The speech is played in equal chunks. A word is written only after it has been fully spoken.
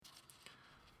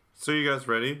So you guys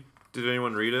ready? Did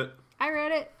anyone read it? I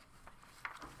read it.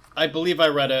 I believe I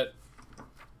read it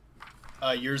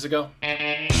years ago.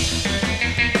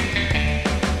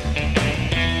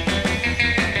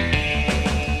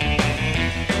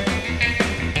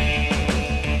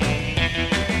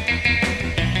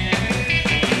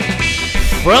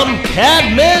 From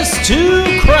Cadmus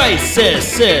to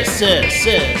Crisis.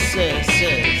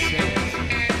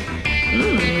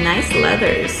 Nice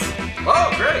leathers.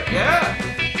 Oh, great, yeah.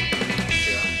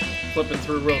 Flipping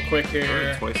through real quick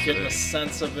here, getting a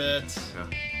sense of it. Yeah.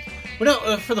 Well,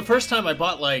 no, for the first time I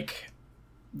bought, like,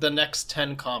 the next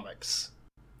 10 comics.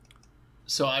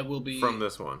 So I will be... From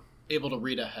this one? Able to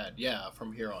read ahead, yeah,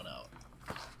 from here on out.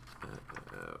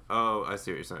 Oh, I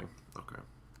see what you're saying. Okay.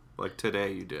 Like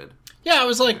today you did. Yeah, I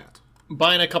was, like,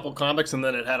 buying a couple comics and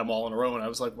then it had them all in a row, and I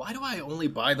was like, why do I only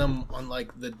buy them on,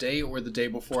 like, the day or the day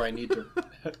before I need to...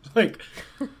 like,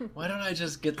 why don't I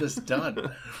just get this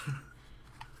done?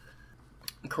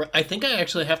 I think I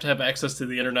actually have to have access to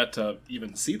the internet to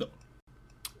even see them.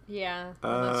 Yeah,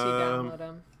 unless you download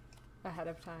them ahead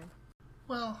of time.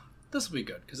 Well, this will be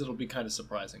good, because it'll be kind of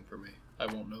surprising for me. I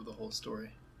won't know the whole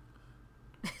story.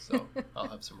 So, I'll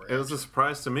have some reaction. It was a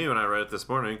surprise to me when I read it this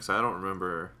morning, because I don't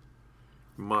remember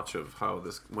much of how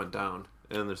this went down.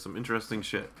 And there's some interesting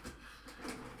shit.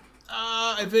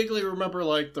 I vaguely remember,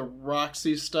 like, the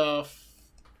Roxy stuff.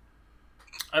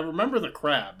 I remember the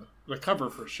crab. The cover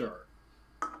for sure.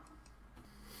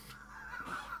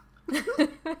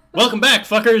 Welcome back,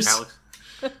 fuckers. Alex.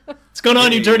 What's going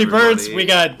on, you dirty everybody. birds? We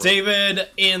got David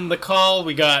in the call.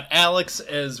 We got Alex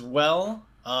as well.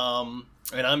 And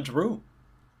I'm Drew.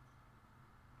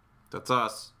 That's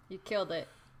us. You killed it.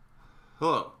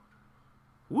 Hello.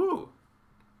 Woo.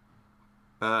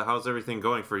 How's everything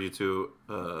going for you two?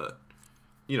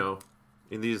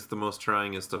 In these the most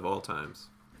tryingest of all times.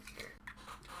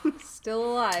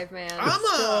 Still alive, man.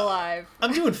 Still alive.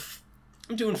 I'm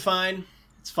doing fine.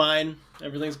 It's fine.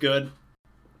 Everything's good.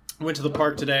 Went to the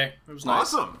park today. It was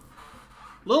nice. Awesome.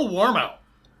 A little warm out.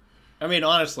 I mean,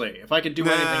 honestly, if I could do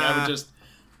anything, I would just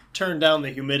turn down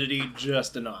the humidity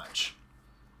just a notch.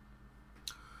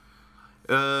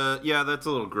 Yeah, that's a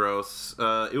little gross.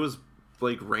 It was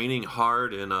like raining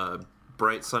hard in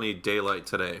bright sunny daylight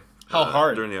today. How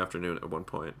hard? During the afternoon at one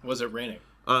point. Was it raining?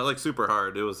 Like super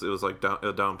hard. It was like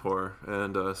a downpour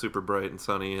and super bright and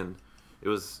sunny, and it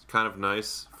was kind of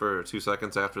nice for 2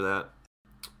 seconds after that.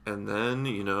 And then,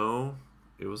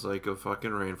 it was like a fucking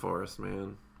rainforest,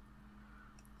 man.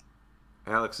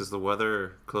 Alex, is the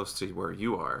weather close to where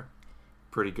you are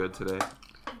pretty good today?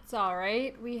 It's all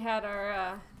right. We had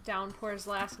our downpours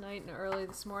last night and early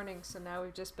this morning, so now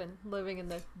we've just been living in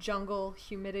the jungle,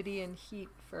 humidity, and heat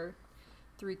for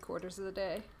 3/4 of the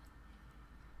day.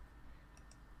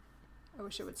 I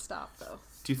wish it would stop, though.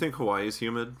 Do you think Hawaii is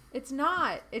humid? It's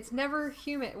not. It's never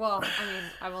humid. Well, I mean,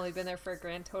 I've only been there for a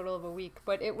grand total of a week,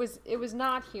 but it was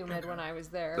not humid when I was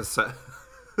there.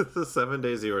 The 7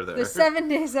 days you were there. The 7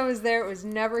 days I was there, it was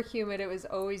never humid. It was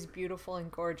always beautiful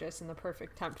and gorgeous and the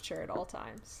perfect temperature at all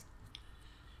times.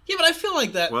 Yeah, but I feel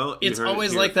like that. Well, it's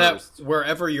always like that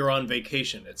wherever you're on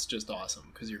vacation. It's just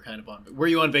awesome because you're kind of on. Were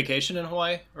you on vacation in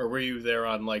Hawaii, or were you there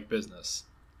on like business?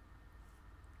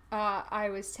 I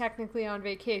was technically on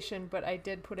vacation, but I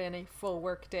did put in a full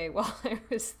work day while I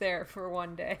was there for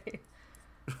one day.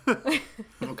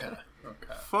 Okay.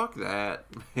 Fuck that,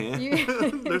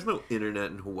 man. There's no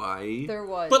internet in Hawaii. There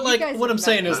was. But like, what I'm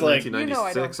saying is like,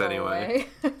 1996 anyway.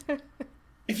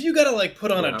 If you gotta like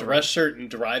put on a dress shirt and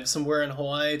drive somewhere in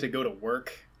Hawaii to go to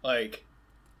work, like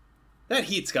that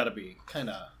heat's gotta be kind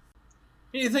of.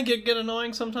 You think it'd get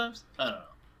annoying sometimes? I don't know.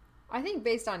 I think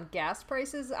based on gas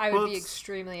prices, I would be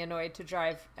extremely annoyed to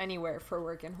drive anywhere for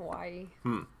work in Hawaii.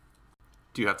 Do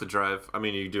you have to drive? I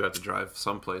mean, you do have to drive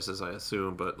some places, I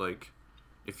assume, but like,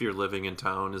 if you're living in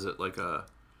town, is it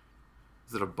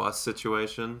a bus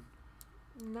situation?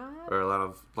 Not. Or a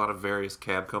lot of various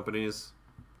cab companies?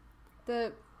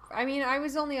 I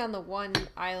was only on the one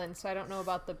island, so I don't know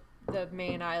about the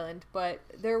main island, but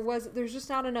there's just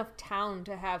not enough town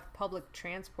to have public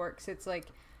transport, because it's like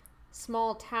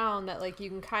small town that like you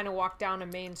can kind of walk down a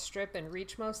main strip and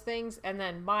reach most things, and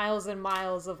then miles and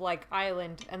miles of like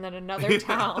island and then another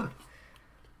town.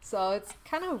 So it's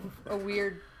kind of a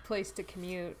weird place to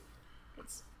commute.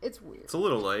 It's weird. It's a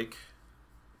little like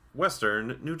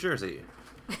Western New Jersey.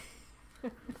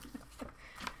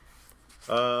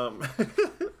 Well,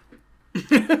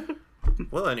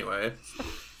 anyway,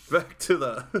 back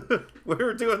to we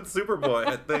were doing Superboy,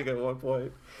 I think, at one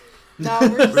point. No,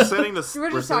 we're setting the we're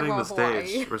just talking about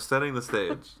stage. Hawaii. We're setting the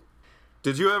stage.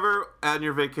 Did you ever, on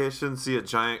your vacation, see a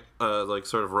giant, like,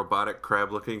 sort of robotic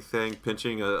crab-looking thing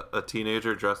pinching a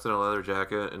teenager dressed in a leather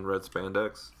jacket and red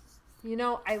spandex? You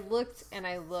know, I looked,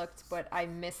 but I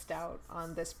missed out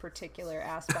on this particular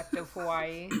aspect of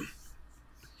Hawaii.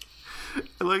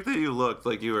 I like that you looked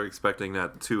like you were expecting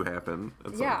that to happen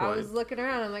at some point. I was looking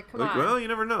around. I'm like, come on. Well, you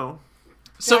never know.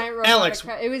 So, Alex...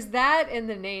 It was that and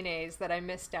the nenes that I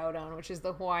missed out on, which is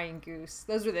the Hawaiian goose.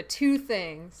 Those were the two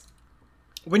things.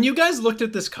 When you guys looked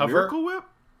at this cover... Miracle Whip?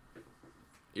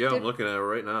 Yeah, I'm looking at it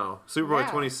right now. Superboy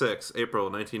 26,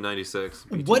 April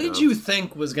 1996. What did you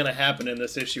think was going to happen in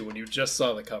this issue when you just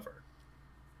saw the cover?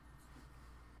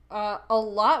 A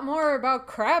lot more about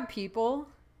crab people.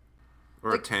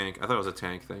 Or a tank. I thought it was a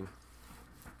tank thing.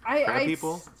 I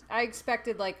people? I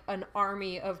expected like an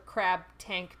army of crab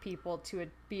tank people to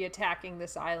be attacking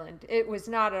this island. It was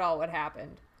not at all what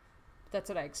happened. That's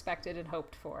what I expected and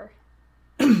hoped for.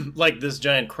 Like this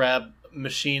giant crab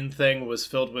machine thing was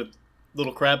filled with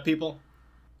little crab people?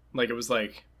 Like it was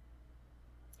like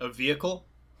a vehicle?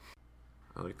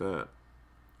 I like that.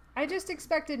 I just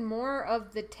expected more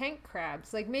of the tank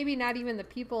crabs. Like maybe not even the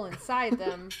people inside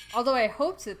them. Although I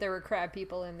hoped that there were crab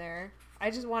people in there.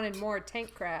 I just wanted more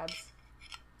tank crabs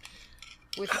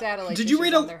with satellite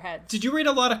dishes on their heads. Did you read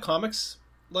a lot of comics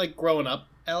like growing up,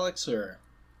 Alex, or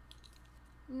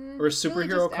superhero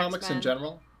really comics X-Men. in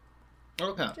general?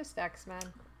 Okay. Just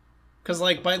X-Men. Because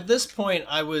like by this point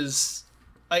I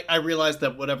realized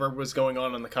that whatever was going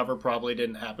on the cover probably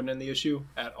didn't happen in the issue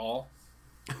at all.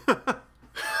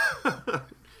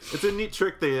 It's a neat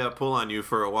trick they pull on you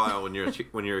for a while when you're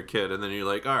a kid, and then you're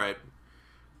like, all right.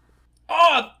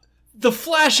 Oh, the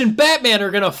Flash and Batman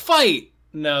are gonna fight.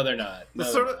 No, they're not.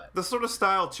 The sort of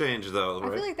style change, though,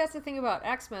 right? I feel like that's the thing about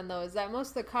X-Men, though, is that most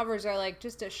of the covers are like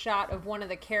just a shot of one of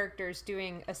the characters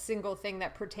doing a single thing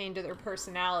that pertained to their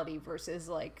personality versus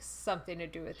like something to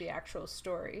do with the actual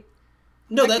story.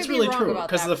 No, that's really true.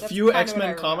 Because the few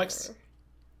X-Men comics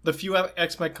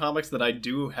that I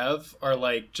do have are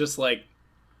like just like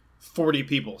 40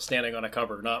 people standing on a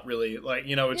cover, not really like,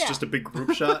 it's just a big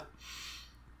group shot.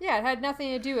 Yeah, it had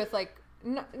nothing to do with like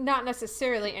not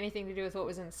necessarily anything to do with what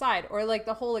was inside, or like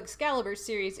the whole Excalibur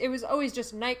series. It was always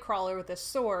just Nightcrawler with a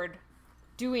sword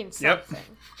doing something.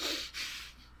 Yep.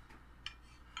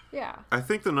 Yeah. I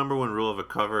think the number one rule of a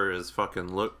cover is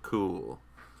fucking look cool.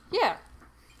 Yeah.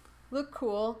 Look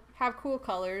cool, have cool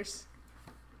colors,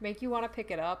 make you want to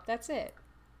pick it up. That's it.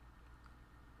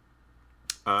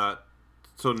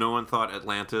 So no one thought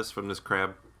Atlantis from this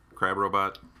crab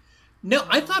robot? No,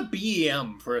 I thought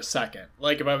BEM for a second.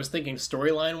 Like, if I was thinking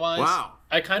storyline-wise, wow.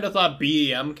 I kind of thought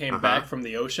BEM came back from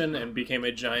the ocean and became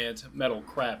a giant metal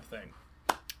crab thing.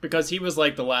 Because he was,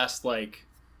 like, the last, like,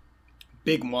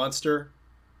 big monster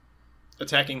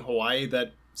attacking Hawaii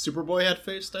that Superboy had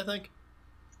faced, I think.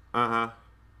 Uh-huh.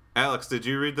 Alex, did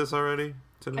you read this already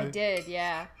today? I did,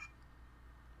 yeah.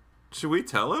 Should we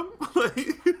tell him?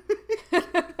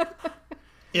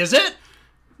 Is it?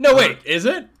 No, wait, is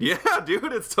it? Yeah,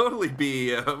 dude, it's totally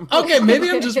BEM. Okay, maybe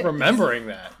I'm just remembering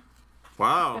that.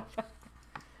 Wow.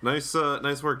 Nice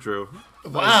work, Drew.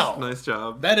 Wow. Nice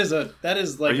job. That is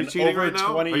like Are you an cheating over right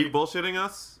now? 20... Are you bullshitting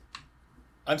us?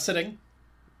 I'm sitting.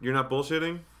 You're not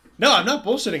bullshitting? No, I'm not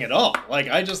bullshitting at all. Like,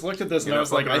 I just looked at this and I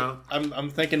was like, I'm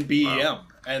thinking BEM. Wow.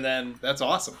 And then, that's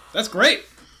awesome. That's great.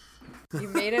 You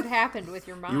made it happen with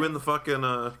your mind. You in the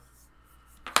fucking,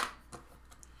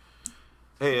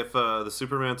 Hey, if the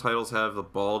Superman titles have the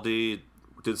Baldy,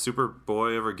 did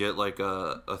Superboy ever get like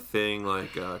a thing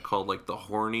like called like the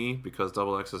Horny because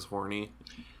Double X is horny?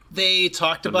 They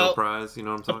talked about no prize, you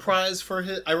know what I'm talking about? A prize for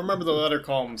his. I remember the letter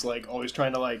columns like always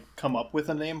trying to like come up with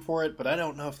a name for it, but I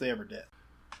don't know if they ever did.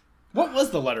 What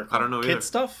was the letter column? I don't know. Kid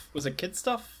stuff? Was it Kid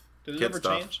stuff? Did it ever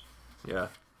change? Yeah.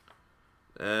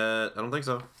 I don't think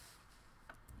so.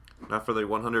 Not for the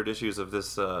 100 issues of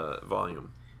this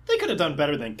volume. They could have done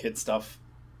better than Kid stuff.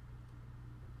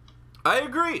 I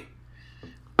agree.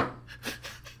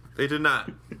 They did not.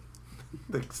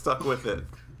 They stuck with it.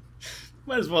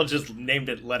 Might as well just named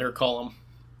it letter column.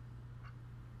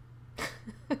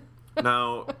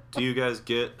 Now, do you guys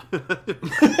get...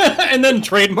 And then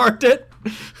trademarked it?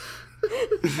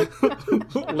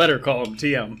 Letter column,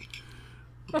 TM.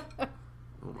 Oh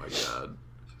my god.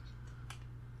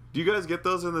 Do you guys get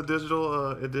those in the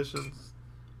digital editions?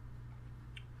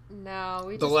 No,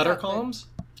 we just the letter columns?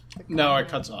 No, it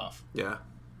cuts off. Yeah.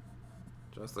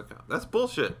 Just the column. That's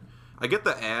bullshit. I get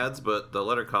the ads, but the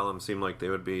letter columns seem like they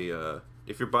would be,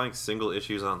 if you're buying single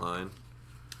issues online.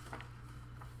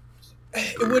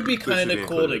 It would be kind of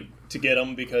cool to get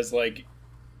them because, like,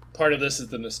 part of this is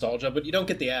the nostalgia, but you don't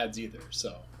get the ads either,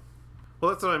 so. Well,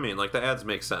 that's what I mean. Like, the ads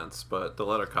make sense, but the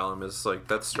letter column is, like,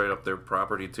 that's straight up their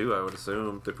property, too, I would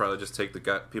assume. They probably just take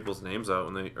people's names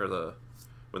out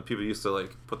when people used to,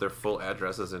 like, put their full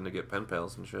addresses in to get pen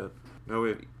pals and shit. Now we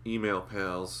have email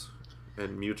pals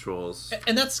and mutuals.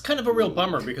 And that's kind of a real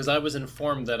bummer, because I was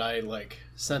informed that I, like,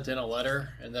 sent in a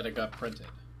letter and that it got printed.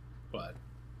 But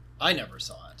I never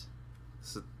saw it.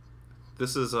 So,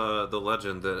 this is the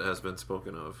legend that has been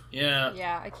spoken of. Yeah.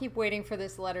 Yeah, I keep waiting for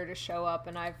this letter to show up,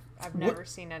 and I've never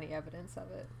seen any evidence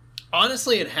of it.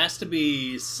 Honestly, it has to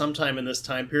be sometime in this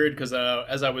time period, because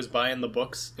as I was buying the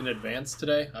books in advance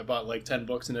today, I bought like 10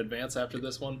 books in advance after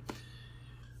this one,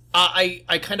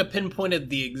 I kind of pinpointed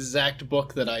the exact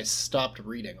book that I stopped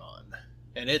reading on,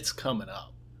 and it's coming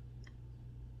up.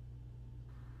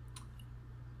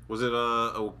 Was it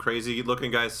a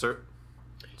crazy-looking guy, sir?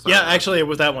 Yeah, actually, it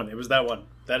was that one.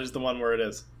 That is the one where it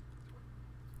is.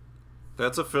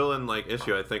 That's a fill-in, like,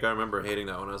 issue. I think I remember hating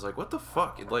that one. I was like, what the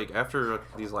fuck? Like, after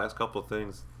these last couple of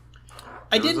things...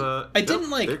 There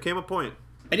came a point.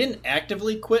 I didn't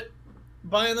actively quit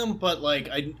buying them, but, like,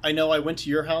 I know I went to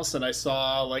your house and I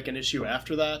saw, like, an issue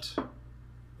after that.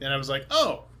 And I was like,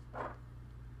 oh,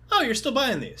 you're still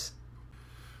buying these.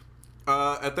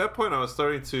 At that point, I was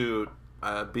starting to...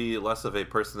 be less of a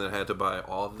person that had to buy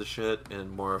all of the shit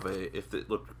and more of a, if it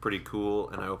looked pretty cool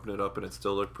and I opened it up and it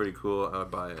still looked pretty cool, I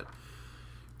would buy it.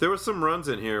 There were some runs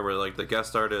in here where, like, the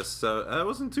guest artists, I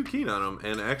wasn't too keen on them,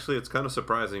 and actually it's kind of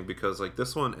surprising because, like,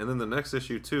 this one and then the next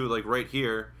issue too, like, right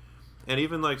here, and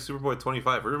even, like, Superboy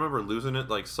 25, I remember losing it,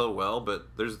 like, so well, but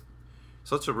there's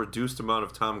such a reduced amount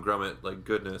of Tom Grummett, like,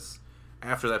 goodness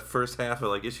after that first half of,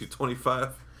 like, issue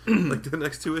 25. Like, the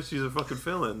next two issues are fucking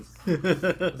fill-ins.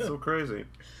 It's so crazy.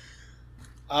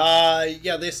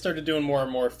 Yeah, they started doing more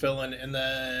and more fill-in, and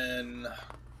then,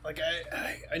 like,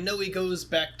 I know he goes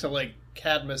back to, like,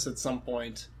 Cadmus at some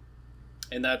point,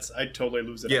 and I totally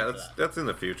lose it. Yeah, that's in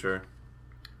the future.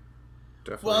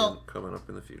 Definitely coming up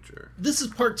in the future. This is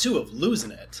part 2 of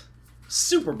Losing It.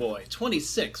 Superboy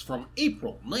 26 from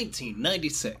April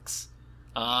 1996.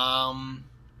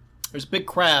 There's a big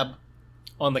crab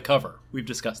on the cover. We've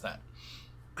discussed that.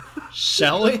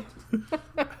 Shall we?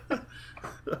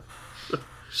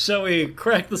 Shall we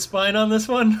crack the spine on this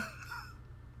one?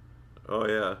 Oh,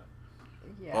 yeah.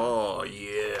 Yeah. Oh,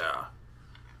 yeah.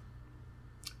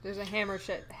 There's a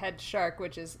hammerhead shark,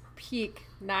 which is peak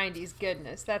 90s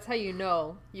goodness. That's how you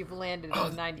know you've landed in a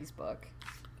 90s book.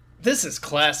 This is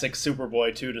classic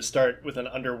Superboy, too, to start with an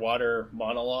underwater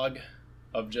monologue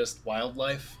of just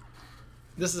wildlife.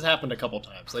 This has happened a couple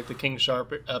times, like the King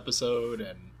Shark episode,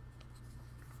 and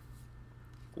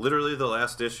literally the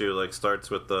last issue like starts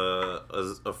with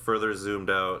a further zoomed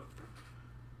out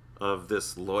of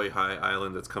this Loihai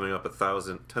island that's coming up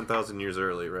 10,000 years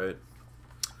early, right?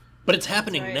 But it's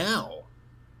happening now.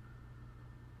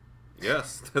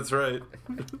 Yes, that's right.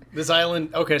 This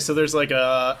island. Okay, so there's like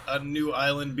a new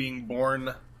island being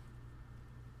born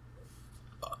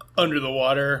under the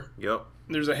water. Yep.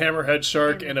 There's a hammerhead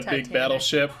shark and a big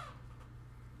battleship.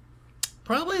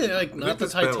 Probably like not the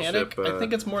Titanic. I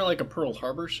think it's more like a Pearl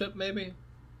Harbor ship, maybe.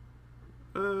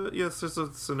 Yes, there's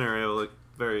a scenario like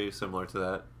very similar to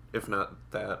that, if not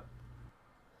that.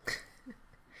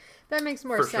 That makes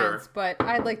more sense, sure. But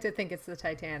I'd like to think it's the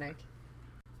Titanic.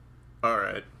 All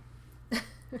right.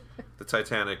 The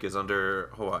Titanic is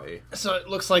under Hawaii. So it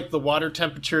looks like the water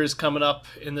temperature is coming up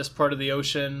in this part of the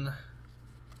ocean.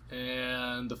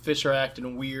 And the fish are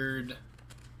acting weird.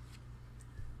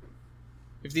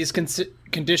 If these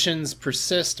conditions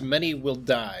persist, many will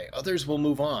die. Others will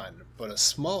move on. But a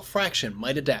small fraction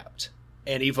might adapt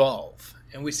and evolve.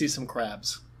 And we see some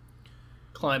crabs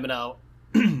climbing out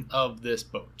of this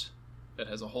boat that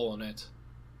has a hole in it.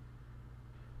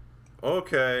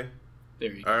 Okay.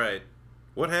 There you go. All right.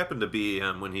 What happened to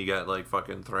BEM when he got, like,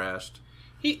 fucking thrashed?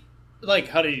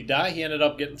 How did he die? He ended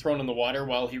up getting thrown in the water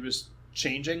while he was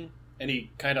changing, and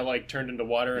he kind of like turned into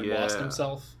water and lost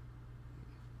himself.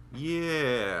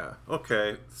 Yeah.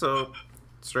 Okay. So,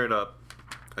 straight up,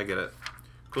 I get it.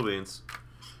 Cool beans.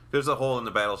 There's a hole in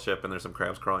the battleship, and there's some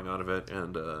crabs crawling out of it,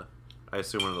 and I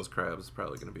assume one of those crabs is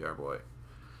probably going to be our boy.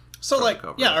 So, like,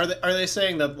 yeah, are they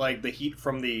saying that like the heat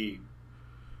from the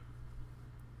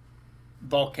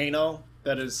volcano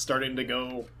that is starting to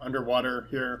go underwater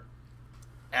here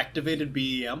activated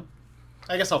BEM?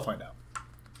 I guess I'll find out.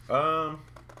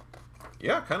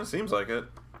 Yeah, kind of seems like it.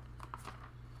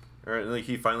 All right, like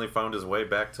he finally found his way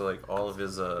back to like all of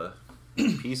his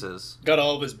pieces. Got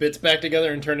all of his bits back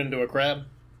together and turned into a crab.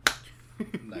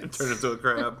 Nice. Turned into a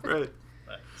crab, right?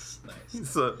 Nice.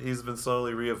 He's been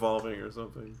slowly re-evolving or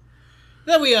something.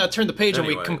 Then we turn the page and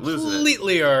we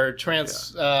completely are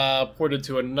transported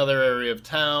to another area of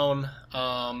town.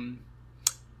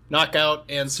 Knockout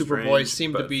and Superboy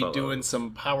seem to be doing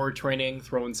some power training,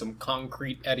 throwing some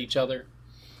concrete at each other.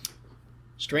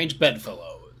 Strange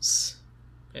bedfellows.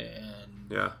 And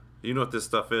yeah. You know what this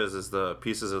stuff is the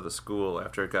pieces of the school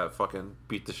after it got fucking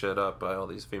beat the shit up by all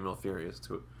these female Furies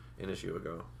an issue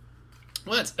ago.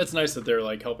 Well, it's nice that they're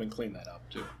like helping clean that up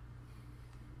too.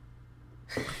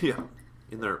 Yeah,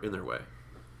 in their way.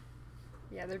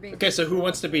 Yeah, they're being... Okay, so who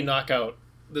wants to be Knockout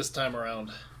this time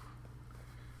around?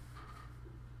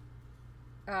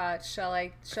 Shall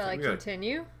I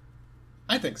continue?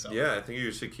 I think so. Yeah, I think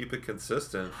you should keep it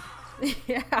consistent.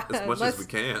 Yeah, as much as we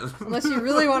can. Unless you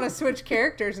really want to switch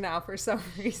characters now for some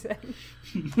reason.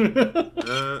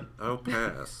 I'll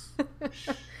pass.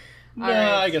 Nah,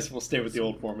 right. I guess we'll stay with the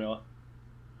old formula.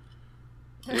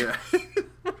 Yeah.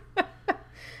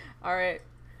 All right.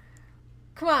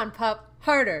 Come on, pup.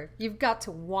 Harder. You've got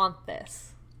to want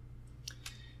this.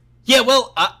 Yeah,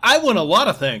 well, I want a lot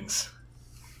of things.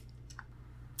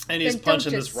 And he's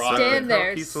punching this rock. Stand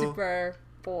there,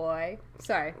 Superboy.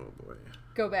 Sorry. Oh boy.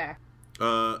 Go back.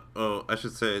 I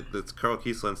should say that's Carl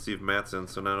Kiesel and Steve Mattson,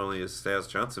 so not only is Staz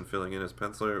Johnson filling in as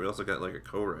penciler, we also got like a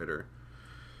co-writer.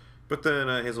 But then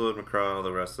Hazelwood McCraw,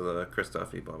 the rest of the Chris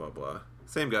Duffy, blah blah blah.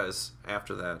 Same guys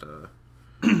after that,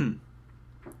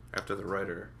 after the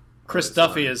writer. Chris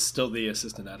Duffy is still the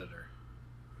assistant editor.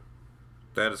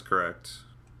 That is correct.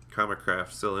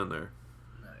 Comicraft still in there.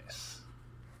 Nice.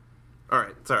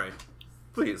 Alright, sorry.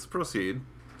 Please, proceed.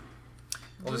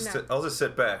 I'll just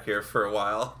sit back here for a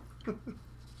while.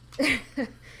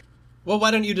 Well, why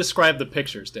don't you describe the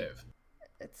pictures, Dave?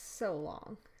 It's so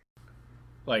long.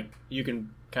 Like, you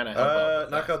can kind of help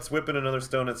out. Knockout's whipping another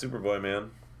stone at Superboy,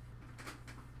 man.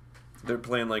 They're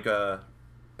playing like a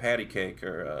patty cake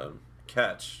or a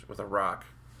catch with a rock.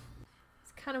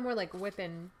 It's kind of more like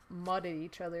whipping mud at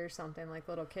each other or something, like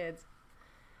little kids.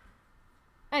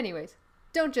 Anyways,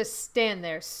 don't just stand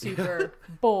there,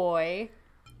 Superboy.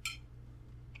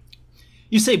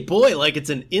 You say boy like it's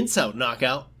an insult,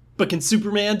 Knockout. But can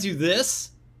Superman do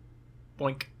this?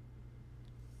 Boink.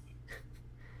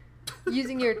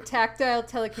 Using your tactile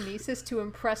telekinesis to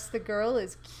impress the girl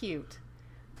is cute.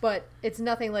 But it's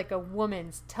nothing like a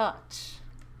woman's touch.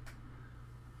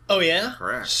 Oh, yeah?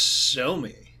 Correct. Show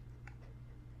me.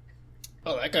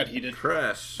 Oh, that got heated.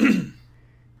 Crash.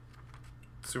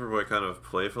 Superboy kind of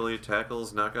playfully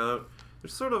tackles Knockout.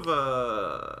 There's sort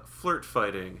of flirt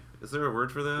fighting. Is there a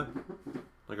word for that?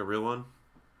 Like a real one?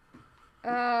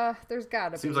 There's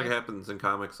gotta be. Seems like it happens in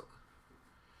comics.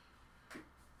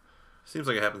 Seems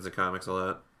like it happens in comics a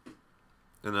lot.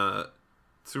 And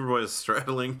Superboy is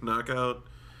straddling Knockout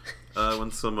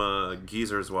when some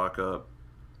geezers walk up.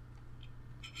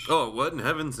 Oh, what in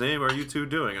heaven's name are you two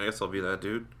doing? I guess I'll be that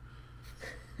dude.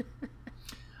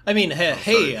 I mean,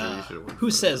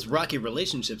 who says rocky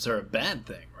relationships are a bad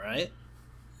thing, right?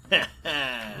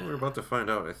 We're about to find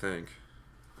out, I think.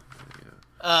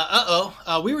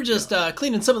 We were just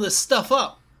cleaning some of this stuff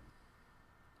up.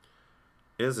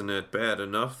 Isn't it bad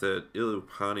enough that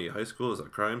Ilupani High School is a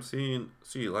crime scene?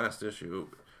 See last issue.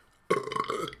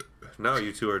 Now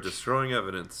you two are destroying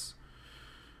evidence.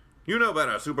 You know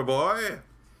better, Superboy.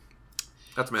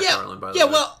 That's Matt Garland, by the way.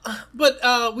 Yeah, well,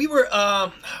 but we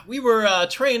were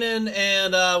training,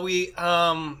 and we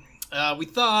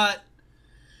thought.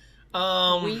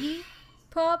 We,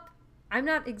 pup? I'm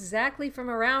not exactly from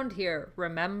around here.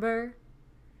 Remember?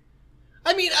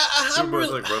 I mean, I'm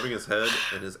really like rubbing his head,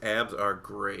 and his abs are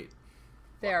great.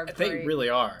 They are great. They really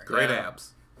are. Great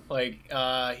abs. Like,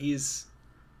 he's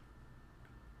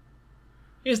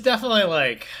definitely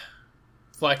like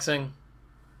flexing.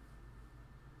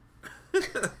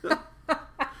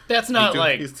 That's not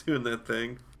like he's doing that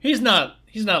thing. He's not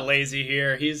lazy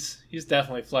here. He's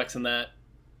definitely flexing that.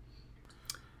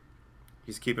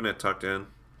 He's keeping it tucked in.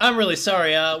 I'm really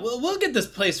sorry. We'll get this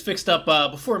place fixed up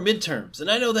before midterms, and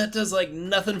I know that does like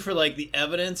nothing for like the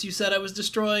evidence you said I was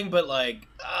destroying, but like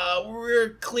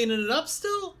we're cleaning it up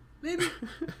still, maybe.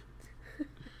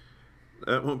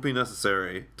 That won't be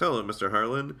necessary. Tell him, Mr.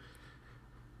 Harlan.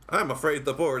 I'm afraid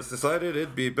the board's decided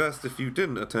it'd be best if you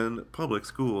didn't attend public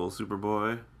school,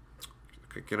 Superboy.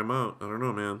 Get him out. I don't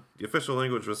know, man. The official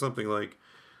language was something like,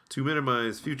 to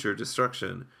minimize future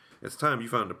destruction, it's time you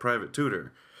found a private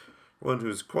tutor. One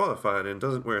who's qualified and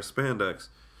doesn't wear spandex.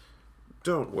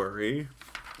 Don't worry.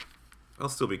 I'll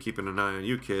still be keeping an eye on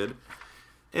you, kid.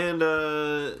 And,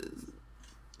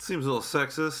 seems a little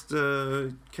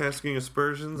sexist, casting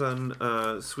aspersions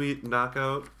on sweet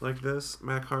Knockout like this.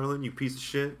 Mac Harlan, you piece of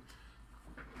shit.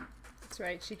 That's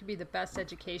right. She could be the best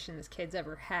education this kid's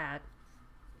ever had.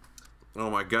 Oh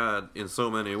my god, in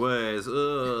so many ways.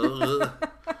 I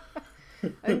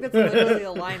think that's literally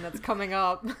a line that's coming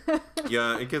up.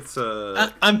 Yeah, it gets.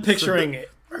 I'm picturing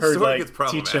her like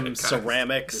teach him guys.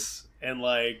 ceramics and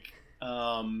like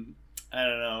I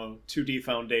don't know, 2D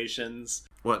foundations.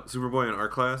 What, Superboy in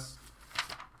art class?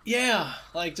 Yeah,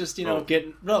 like just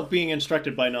being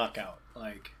instructed by Knockout.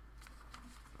 Like,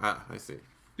 I see.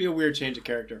 Be a weird change of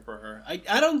character for her.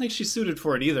 I don't think she's suited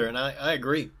for it either, and I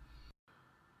agree.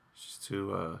 She's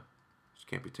too. She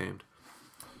can't be tamed.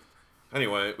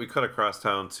 Anyway, we cut across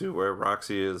town to where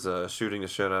Roxy is shooting the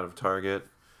shit out of Target.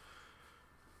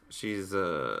 She's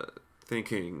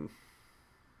thinking.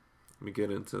 Let me get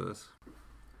into this.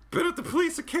 Been at the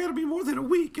police academy more than a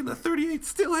week, and the 38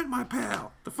 still ain't my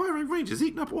pal. The firing range is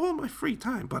eating up all my free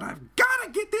time, but I've gotta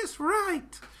get this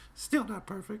right. Still not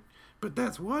perfect, but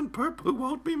that's one perp who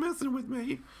won't be messing with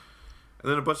me. And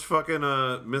then a bunch of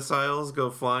fucking missiles go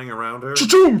flying around her.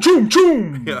 Choom, choom,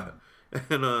 choom! Yeah,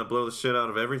 and blow the shit out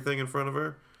of everything in front of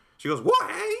her. She goes, "What,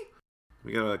 hey?"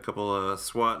 We got a couple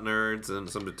SWAT nerds and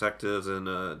some detectives and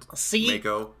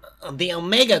Mako. The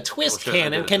Omega Twist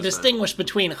cannon can distinguish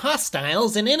between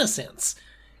hostiles and innocents.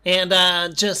 And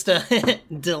just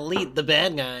delete the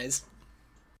bad guys.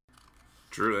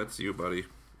 Drew, that's you, buddy.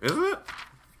 Isn't it?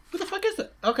 Who the fuck is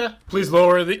it? Okay. Please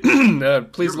lower the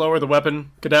lower the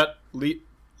weapon, Cadet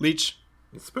Leech.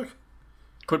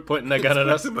 Quit pointing that gun at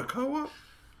us.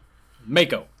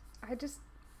 Mako.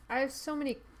 I have so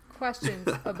many questions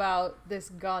about this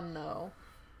gun, though.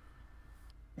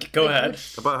 Go ahead.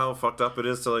 About how fucked up it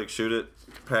is to like shoot it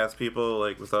past people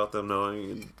like without them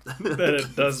knowing that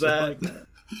it does that.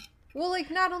 Well,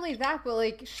 like not only that, but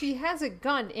like she has a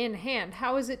gun in hand.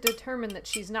 How is it determined that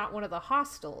she's not one of the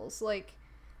hostiles? Like,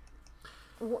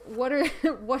 what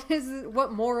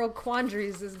moral quandary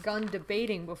is this gun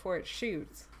debating before it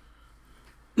shoots?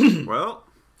 Well,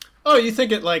 oh, you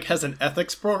think it like has an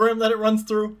ethics program that it runs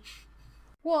through?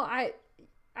 Well, I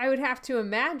would have to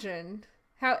imagine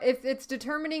how if it's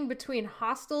determining between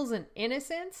hostiles and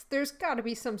innocents, there's got to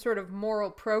be some sort of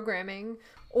moral programming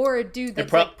or a dude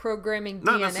that's like programming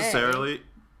not DNA. Not necessarily.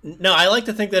 No, I like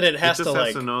to think that it has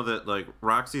to know that like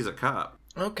Roxy's a cop.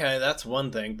 Okay, that's one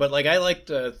thing. But like I like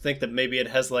to think that maybe it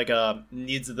has like a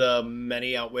needs of the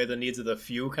many outweigh the needs of the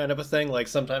few kind of a thing. Like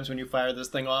sometimes when you fire this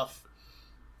thing off,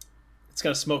 it's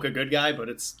gonna smoke a good guy, but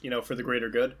it's for the greater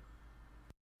good.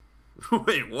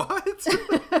 Wait, what?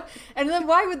 And then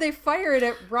why would they fire it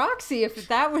at Roxy if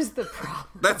that was the problem?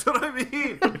 That's what I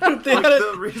mean.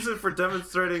 The reason for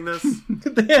demonstrating this,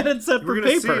 they had it set for we're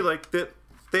gonna see like that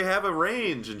they have a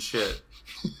range and shit.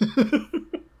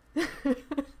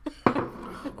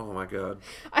 Oh my god!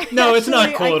 No, it's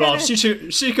not cool at all.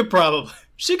 She could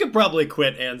probably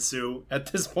quit and sue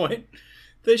at this point.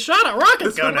 They shot a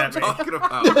rocket gun at me. Talking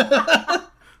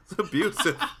about. It's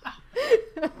abusive.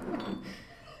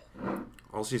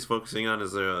 All she's focusing on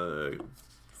is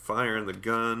firing the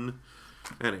gun.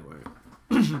 Anyway.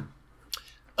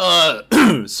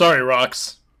 Sorry,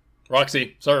 Roxy.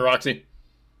 Sorry, Roxy.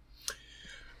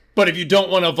 But if you don't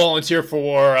want to volunteer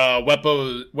for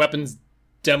weapons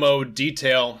demo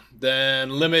detail,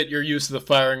 then limit your use of the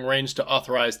firing range to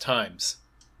authorized times.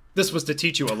 This was to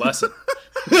teach you a lesson.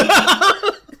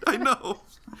 I know.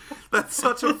 That's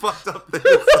such a fucked up thing.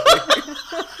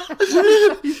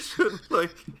 You shouldn't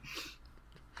like.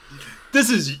 This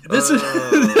is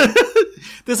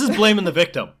blaming the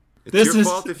victim. It's your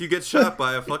fault if you get shot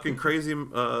by a fucking crazy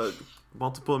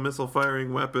multiple missile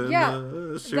firing weapon. Yeah,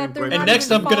 and next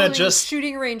I'm gonna just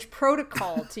shooting range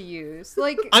protocol to use.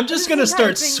 Like I'm just gonna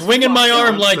start swinging my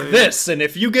arm like this, and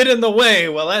if you get in the way,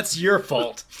 well, that's your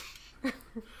fault.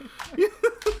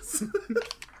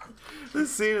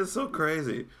 This scene is so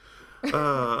crazy.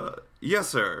 Yes,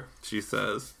 sir. She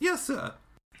says, "Yes, sir."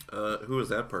 Who is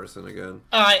that person again?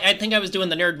 I think I was doing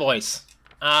the nerd voice.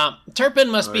 Turpin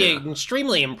must be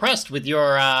extremely impressed with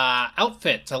your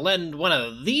outfit to lend one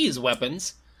of these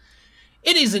weapons.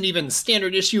 It isn't even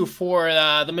standard issue for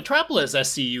the Metropolis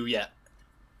SCU yet.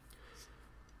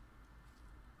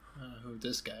 Who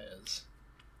this guy is.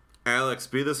 Alex,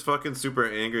 be this fucking super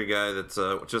angry guy that's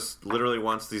just literally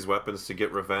wants these weapons to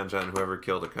get revenge on whoever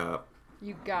killed a cop.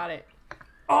 You got it.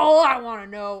 All I want to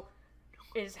know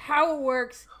is how it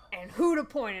works and who to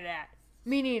point it at.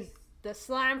 Meaning the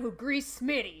slime who greased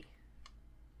Smitty.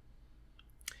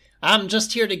 I'm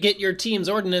just here to get your team's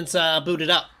ordnance booted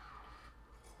up.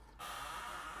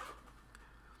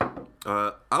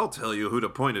 I'll tell you who to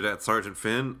point it at, Sergeant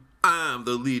Finn. I'm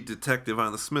the lead detective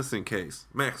on the Smithson case.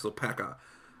 Max Lopaka.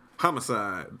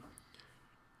 Homicide.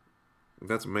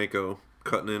 That's Mako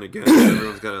cutting in again.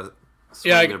 Everyone's got to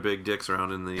swing their big dicks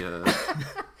around in the...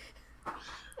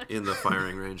 in the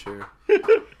firing range here.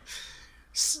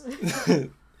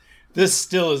 This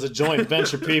still is a joint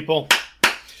venture, people.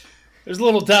 There's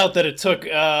little doubt that it took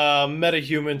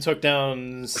metahuman took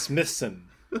down Smithson.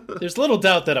 There's little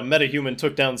doubt that a metahuman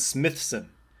took down Smithson,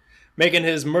 making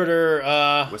his murder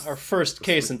our first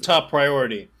case and top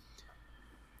priority.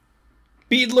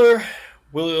 Beedler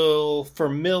will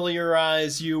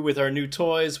familiarize you with our new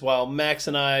toys while Max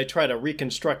and I try to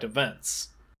reconstruct events.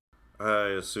 I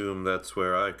assume that's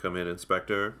where I come in,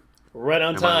 Inspector. Right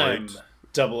on time, right?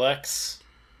 Double X.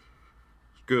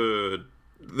 Good.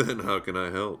 Then how can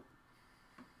I help?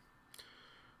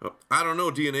 Oh, I don't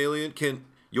know, DNA alien. Can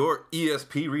your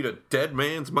ESP read a dead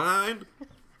man's mind?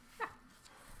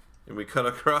 And we cut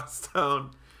across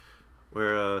town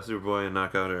where Superboy and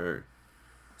Knockout are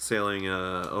sailing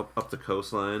up the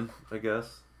coastline, I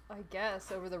guess. I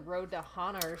guess, over the road to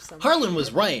Hana or something. Harlan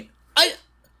was right.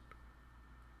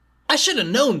 I should have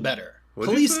known better.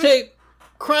 What'd Police tape,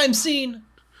 crime scene.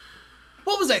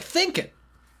 What was I thinking?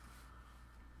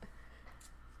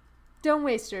 Don't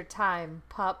waste your time,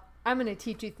 pup. I'm going to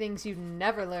teach you things you'd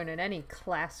never learn in any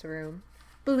classroom.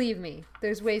 Believe me,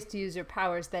 there's ways to use your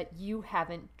powers that you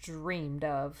haven't dreamed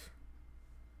of.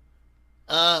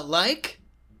 Like?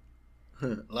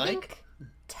 Think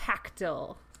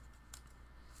tactile.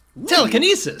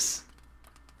 Telekinesis.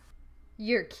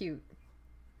 You're cute.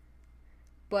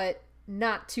 But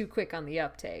not too quick on the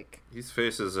uptake. These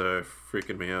faces are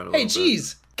freaking me out a little bit. Hey,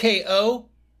 geez, K.O.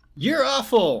 You're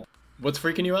awful. What's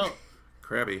freaking you out?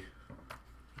 Crabby.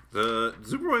 The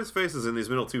Superboy's faces in these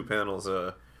middle two panels,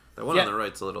 that one on the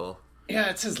right's a little... Yeah,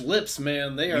 it's his lips,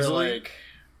 man. They are, like,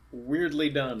 weirdly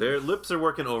done. Their lips are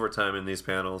working overtime in these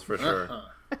panels, for sure.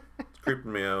 It's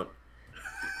creeping me out.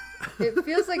 It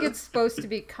feels like it's supposed to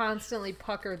be constantly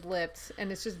puckered lips,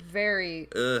 and it's just very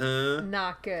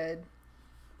not good.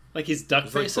 Like he's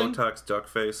duck-facing? Like Botox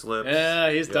duck-face lips. Yeah,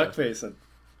 he's duck-facing.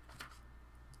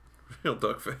 Real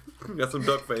duck-face. We got some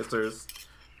duck-facers.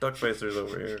 Duck-facers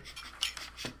over here.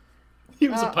 He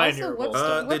was a pioneer.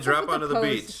 Also, they drop onto the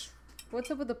beach.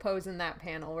 What's up with the pose in that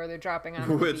panel where they're dropping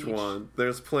onto the beach? Which one?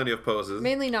 There's plenty of poses.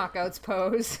 Mainly Knockout's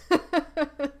pose.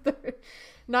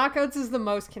 Knockouts is the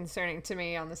most concerning to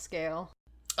me on the scale.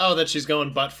 Oh, that she's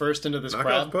going butt first into this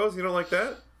Knockout's crowd? pose? You don't like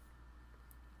that?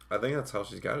 I think that's how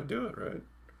she's got to do it, right?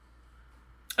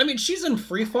 I mean, she's in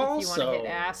free fall, if you want to hit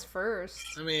ass first.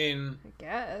 I mean... I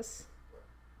guess.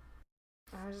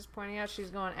 I was just pointing out she's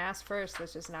going ass first.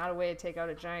 That's just not a way to take out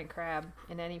a giant crab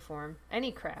in any form.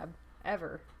 Any crab.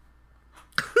 Ever.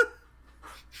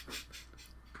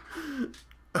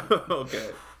 Okay.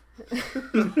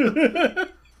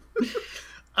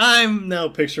 I'm now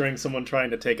picturing someone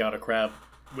trying to take out a crab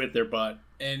with their butt.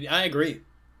 And I agree.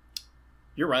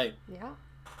 You're right. Yeah.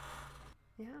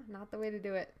 Yeah, not the way to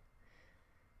do it.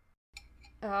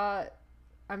 I'm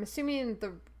assuming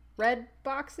the red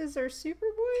boxes are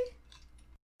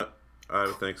Superboy? I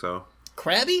would think so.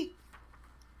 Krabby?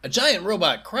 A giant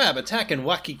robot crab attacking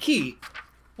Waikiki?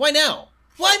 Why now?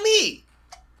 Why me?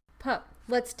 Pup,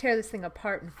 let's tear this thing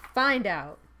apart and find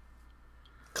out.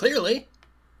 Clearly.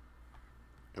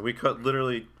 And we cut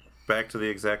literally back to the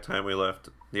exact time we left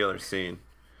the other scene.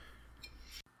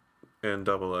 And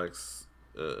Double X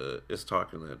is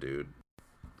talking to that dude.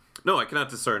 No, I cannot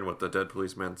discern what the dead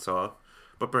policeman saw,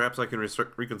 but perhaps I can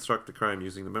reconstruct the crime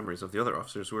using the memories of the other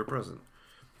officers who were present.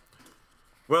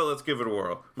 Well, let's give it a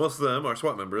whirl. Most of them are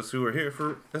SWAT members who are here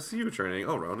for SCU training.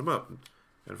 I'll round them up.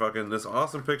 And fucking this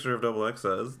awesome picture of Double X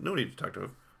says, no need,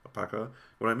 Detective Opaka.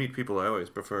 When I meet people, I always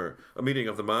prefer a meeting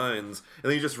of the minds.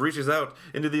 And then he just reaches out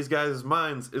into these guys'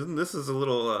 minds. Isn't this is a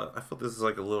little, I felt this is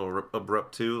like a little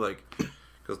abrupt too, like,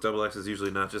 because Double X is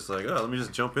usually not just like, oh, let me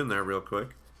just jump in there real quick.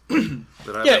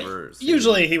 That I've ever seen.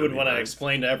 Usually he would want to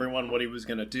explain to everyone what he was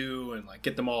going to do and like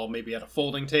get them all maybe at a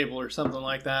folding table or something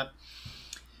like that.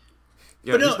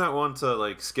 Yeah, but he's not one to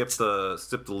like skip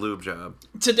the lube job.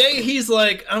 Today he's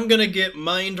like, I'm gonna get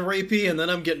mind rapey and then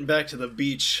I'm getting back to the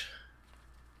beach.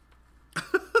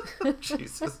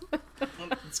 Jesus.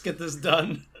 Let's get this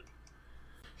done.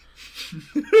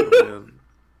 Oh, man.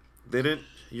 They didn't.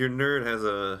 Your nerd has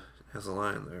a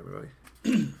line there, buddy.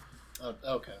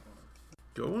 Okay.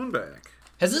 Going back.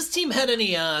 Has this team had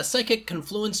any psychic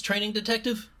confluence training,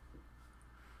 Detective?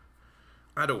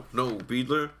 I don't know,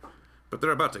 Beedler, but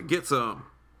they're about to get some.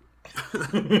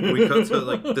 We cut to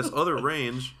like this other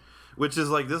range, which is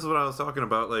like, this is what I was talking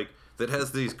about, like that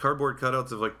has these cardboard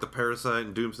cutouts of like the Parasite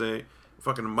and Doomsday,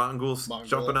 fucking Mongols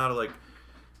jumping out of like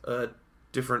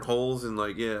different holes in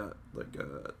like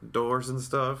doors and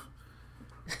stuff.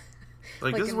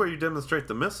 Like this is where you demonstrate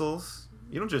the missiles.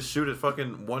 You don't just shoot at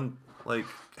fucking one like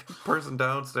person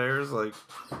downstairs. Like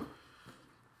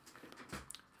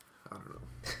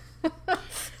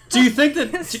Do you think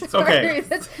that... Sorry, okay.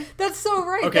 That's so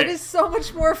right. Okay. That is so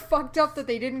much more fucked up that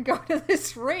they didn't go to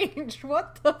this range.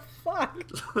 What the fuck?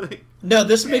 No,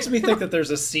 this makes me think that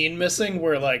there's a scene missing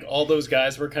where, like, all those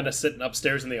guys were kind of sitting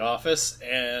upstairs in the office,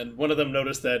 and one of them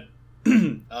noticed that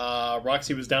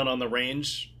Roxy was down on the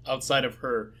range outside of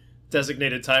her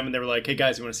designated time, and they were like, hey,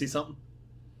 guys, you want to see something?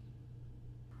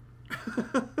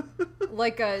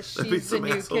 Like That'd be she's the some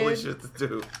new asshole kid. shit to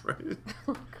do, right?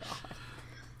 Oh god.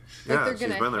 Yeah, they're she's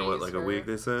gonna been there haze like a her. week.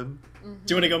 They said. Mm-hmm.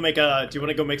 Do you want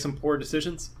to go make some poor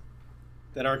decisions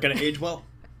that aren't going to age well?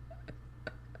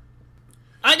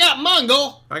 I got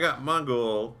Mongol. I got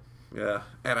Mongol. Yeah.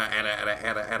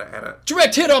 Ada.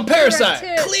 Direct hit on Parasite.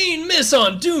 Direct hit. Clean miss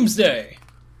on Doomsday.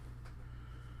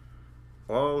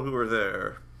 All who are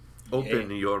there, open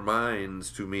Hey. your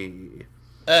minds to me.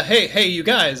 Hey, you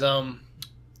guys.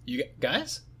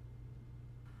 Guys?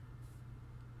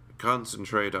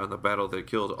 Concentrate on the battle that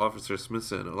killed Officer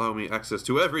Smithson. Allow me access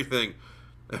to everything.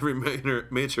 Every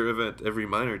major event, every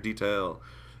minor detail.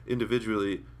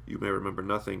 Individually, you may remember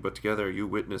nothing, but together you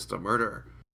witnessed a murder.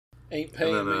 Ain't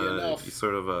paying And then me enough. he's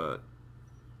sort of,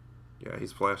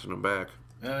 he's flashing them back.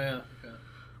 Oh, yeah. Okay.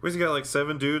 Where's he got like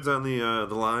 7 dudes on the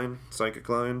line? Psychic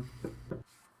line?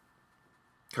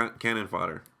 Cannon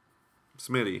fodder.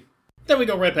 Smitty. Then we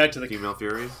go right back to the Female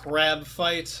Furies. crab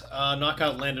fight.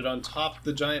 Knockout landed on top of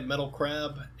the giant metal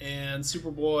crab, and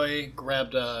Superboy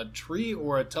grabbed a tree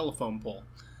or a telephone pole.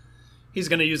 He's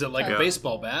going to use it like a Yeah.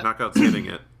 baseball bat. Knockout's hitting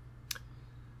it.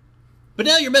 But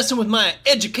now you're messing with my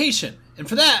education, and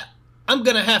for that, I'm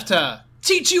going to have to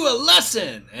teach you a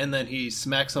lesson. And then he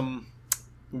smacks him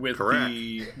with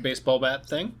the baseball bat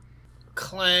thing.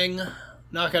 Clang.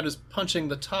 Knockout is punching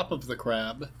the top of the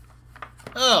crab.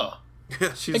 Oh.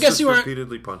 Yeah, she's I guess just you aren't-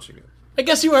 repeatedly punching it. I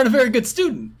guess you aren't a very good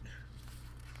student.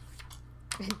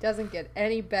 It doesn't get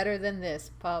any better than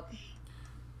this, pup.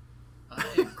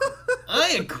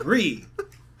 I agree.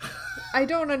 I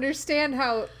don't understand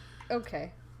how.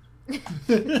 Okay.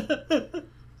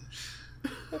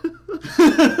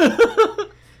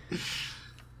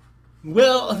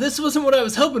 Well, this wasn't what I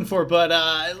was hoping for, but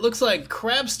it looks like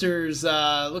Crabster's.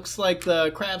 Looks like the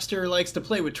Crabster likes to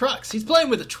play with trucks. He's playing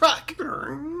with a truck.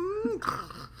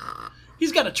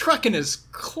 He's got a truck in his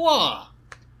claw.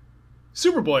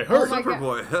 Superboy, hurry! Oh my God.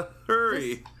 Superboy,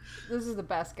 hurry! This is the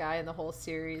best guy in the whole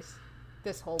series.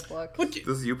 This whole book. What? This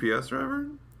is UPS driver?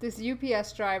 This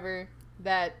UPS driver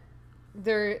that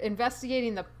they're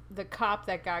investigating the cop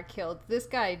that got killed. This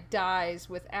guy dies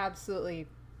with absolutely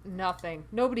nothing.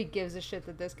 Nobody gives a shit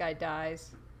that this guy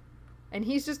dies. And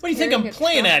he's just What do you think I'm carrying a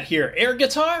playing truck. at here? Air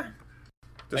guitar?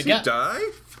 Does I he got- die?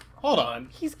 Hold on.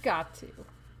 He's got to.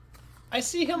 I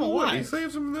see him What? He alive.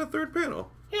 saves him in that third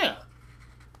panel. Yeah.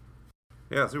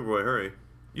 Yeah, Superboy, hurry.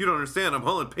 You don't understand, I'm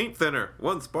hauling paint thinner.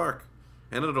 1 spark.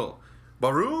 And it'll...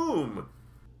 Baroom!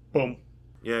 Boom.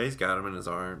 Yeah, he's got him in his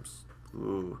arms.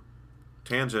 Ooh.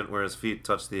 Tangent where his feet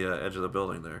touch the edge of the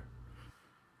building there.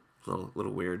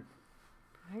 Little weird.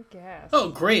 I guess. Oh,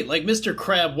 great. Like Mr.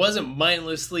 Crab wasn't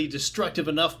mindlessly destructive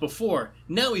enough before.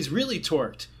 Now he's really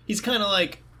torqued. He's kind of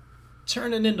like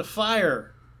turning into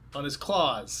fire on his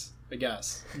claws, I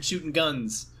guess, and shooting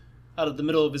guns out of the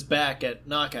middle of his back at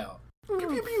Knockout. Pew, pew,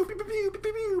 pew, pew, pew, pew, pew,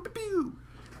 pew, pew, pew.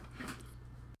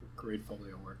 Great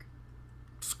folio work.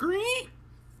 Scream!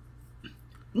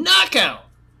 Knockout!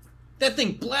 That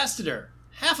thing blasted her.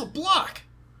 Half a block.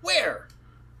 Where?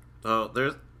 Oh,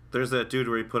 there's that dude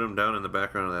where he put him down in the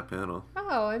background of that panel.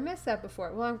 Oh, I missed that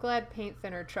before. Well, I'm glad paint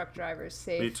thinner truck driver's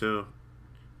safe. Me too.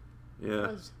 Yeah. I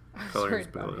was Coloring's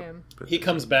worried about bad. him. He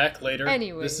comes back later.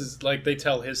 Anyway. This is like they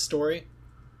tell his story.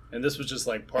 And this was just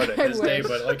like part of I his day, wish.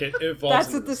 but like it evolves That's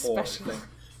into what the this whole special. thing.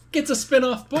 Gets a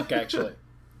spin-off book, actually.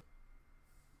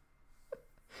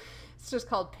 It's just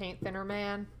called Paint Thinner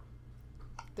Man.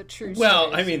 The true Well,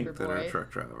 story of I mean- Thinner Superboy.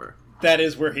 truck driver. That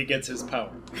is where he gets his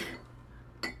power.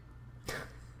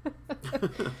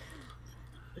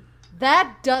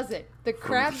 That does it. The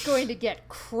crab's going to get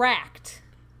cracked.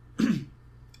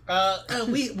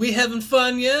 We having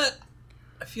fun yet?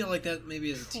 I feel like that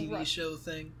maybe is a TV Right. show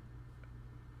thing.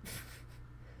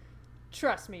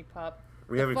 Trust me, pup.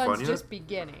 We the having fun's fun yet? just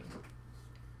beginning.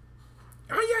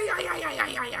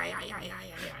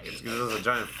 There's a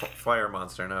giant fire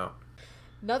monster now.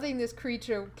 Nothing this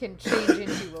creature can change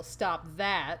into will stop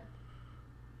that.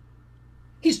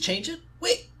 He's changing?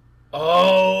 Wait.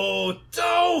 Oh,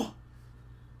 no!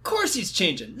 Of course he's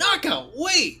changing. Knockout,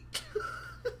 wait!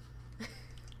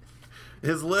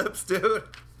 His lips, dude.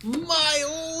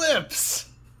 My lips!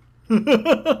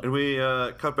 And we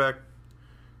cut back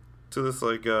to this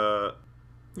like Yeah,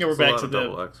 we're it's a back lot to of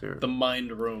double the X here.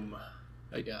 mind room,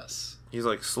 I guess. He's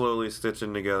like slowly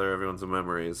stitching together everyone's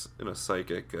memories in a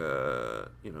psychic,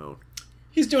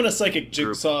 He's doing a psychic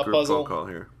jigsaw group puzzle. phone call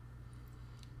here.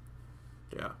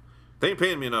 Yeah. They ain't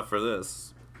paying me enough for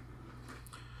this.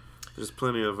 There's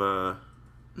plenty of,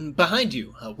 Behind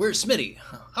you. Where's Smitty?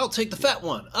 I'll take the fat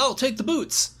one. I'll take the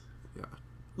boots. Yeah.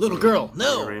 Little girl,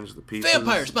 no. Rearrange the pieces.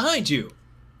 Vampires behind you.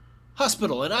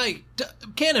 Hospital and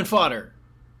cannon fodder.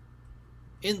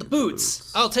 In the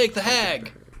boots. I'll take the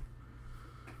hag.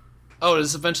 Oh,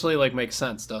 this eventually makes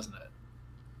sense, doesn't it?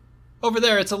 Over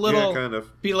there, it's a little. Yeah, kind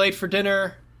of. Be late for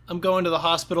dinner. I'm going to the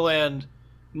hospital, and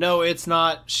no, it's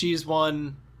not. She's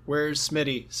one. Where's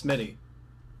Smitty? Smitty.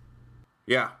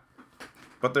 Yeah.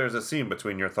 But there's a seam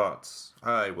between your thoughts.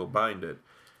 I will bind it.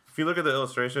 If you look at the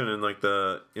illustration in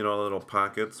the little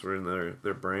pockets were in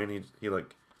their brain,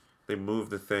 they move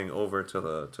the thing over to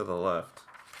the left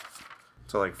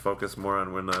to focus more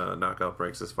on when Knockout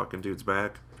breaks this fucking dude's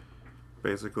back.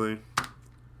 Basically,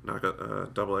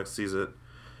 Knockout Double X sees it.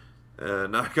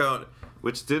 Knockout,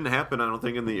 which didn't happen, I don't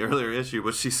think, in the earlier issue,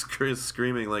 but she's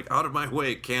screaming out of my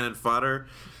way, cannon fodder,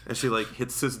 and she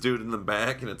hits this dude in the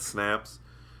back, and it snaps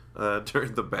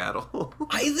during the battle.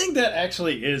 I think that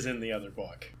actually is in the other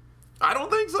book. I don't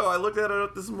think so. I looked at it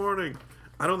up this morning.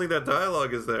 I don't think that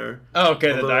dialogue is there. Oh,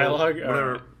 okay, the dialogue. When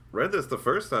I read this the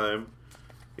first time,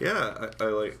 yeah,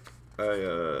 I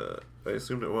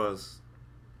assumed it was.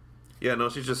 Yeah, no,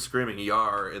 she's just screaming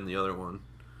 "Yar" in the other one.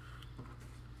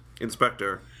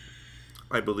 Inspector,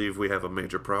 I believe we have a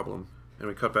major problem. And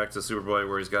we cut back to Superboy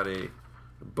where he's got a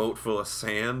boat full of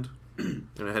sand and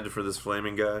headed for this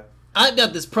flaming guy. I've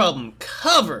got this problem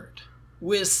covered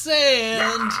with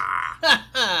sand.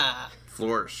 Yeah!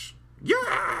 Flourish.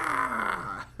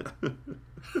 Yeah!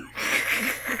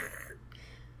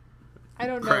 I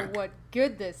don't know what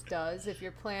good this does if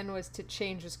your plan was to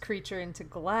change this creature into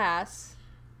glass.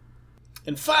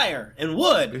 And fire and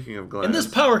wood. Speaking of glass. And this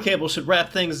power cable should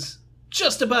wrap things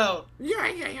just about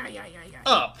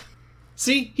up.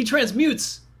 See, he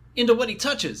transmutes into what he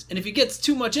touches, and if he gets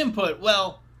too much input,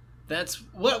 well, that's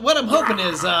what I'm hoping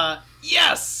is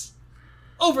yes,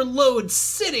 Overload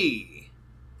City.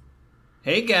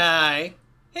 Hey guy,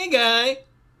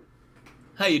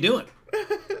 how you doing?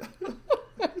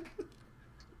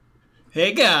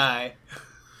 Hey guy.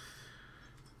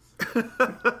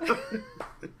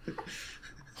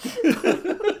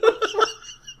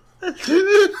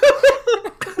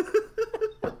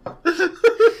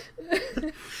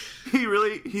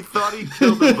 He thought he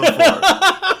killed him before.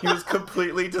 He was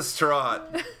completely distraught.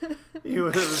 He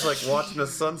was watching a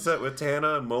sunset with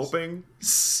Tana and moping.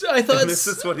 I thought and this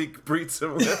is what he greets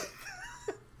him with.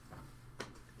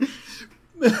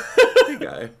 Hey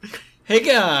guy. Hey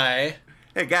guy.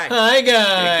 Hey guy. Hi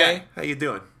guy. Hey guy. How you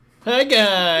doing? Hi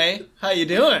guy. How you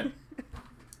doing?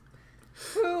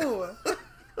 Who?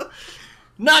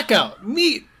 Knockout.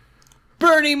 Meet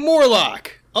Bernie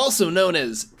Morlock, also known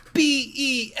as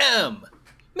BEM.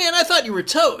 Man, I thought you were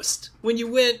toast when you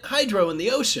went hydro in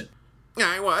the ocean.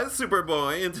 I was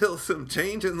Superboy until some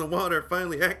change in the water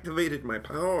finally activated my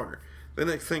power. The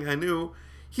next thing I knew,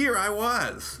 here I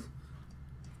was.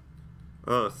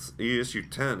 Oh, it's issue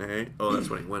 10, eh? Oh, that's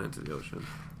when he went into the ocean.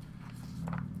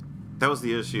 That was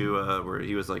the issue where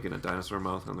he was in a dinosaur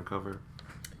mouth on the cover.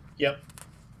 Yep.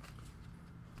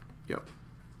 Yep.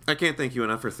 I can't thank you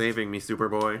enough for saving me,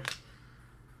 Superboy.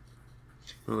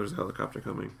 Oh, there's a helicopter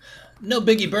coming. No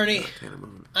biggie, Bernie.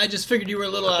 I just figured you were a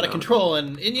little out of control,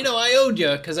 and I owed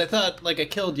you, because I thought, I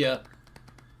killed you.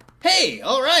 Hey,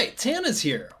 all right, Tana's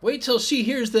here. Wait till she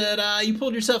hears that you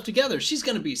pulled yourself together. She's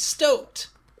going to be stoked.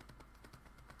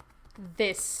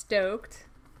 This stoked.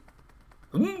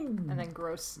 And then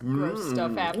gross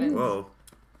stuff happens. Whoa.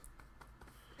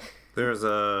 There's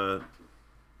a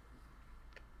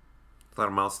lot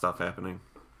of mouth stuff happening.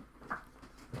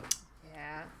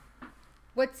 Yeah.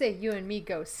 What say you and me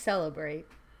go celebrate?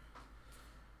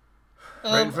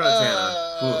 Right in front of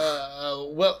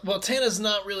Tana. Well, Tana's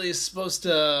not really supposed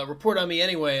to report on me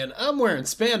anyway, and I'm wearing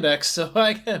spandex, so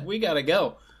we gotta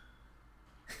go.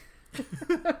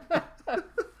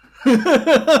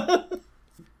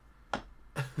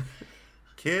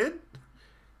 Kid?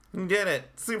 Get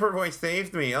it. Superboy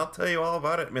saved me. I'll tell you all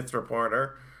about it, Miss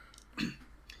Reporter.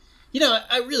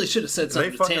 I really should have said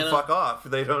something to Tana. They fuck off. He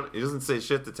doesn't say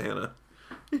shit to Tana.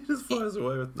 He just flies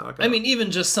away with Knockout. I mean, even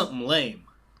just something lame.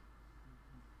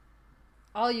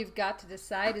 All you've got to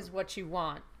decide is what you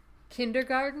want.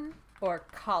 Kindergarten or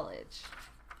college?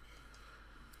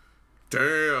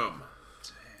 Damn.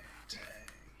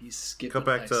 He's skipping. Cut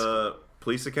back to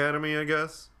Police Academy, I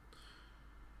guess.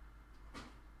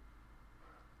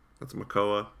 That's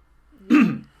Makoa.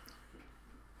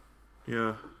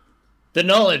 Yeah. The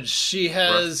knowledge she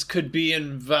has could be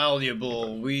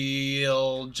invaluable.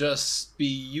 We'll just be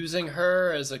using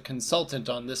her as a consultant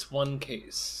on this one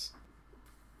case.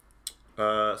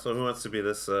 So who wants to be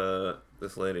this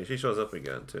lady? She shows up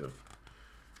again, too.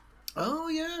 Oh,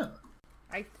 yeah.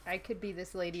 I could be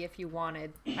this lady if you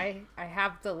wanted. I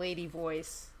have the lady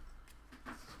voice.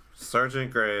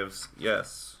 Sergeant Graves,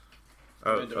 yes.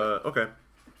 Oh, okay.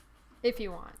 If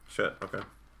you want. Shit, okay.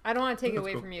 I don't want to take it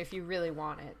away from you if you really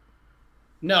want it.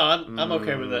 No, I'm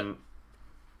okay with it.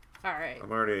 All right.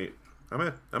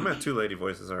 I'm at 2 lady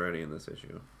voices already in this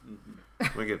issue.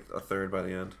 We get a third by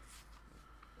the end.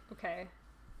 Okay.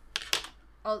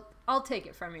 I'll take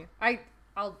it from you.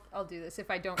 I'll do this if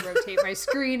I don't rotate my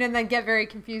screen and then get very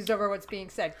confused over what's being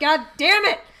said. God damn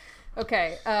it!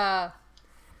 Okay.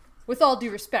 With all due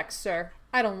respect, sir,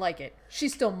 I don't like it.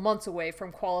 She's still months away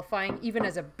from qualifying, even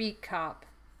as a beat cop.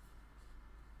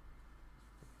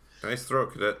 Nice throw,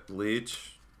 Cadet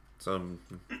Leach. Some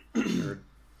nerd.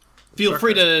 Feel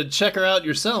free to check her out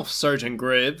yourself, Sergeant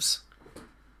Graves.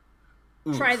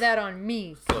 Try that on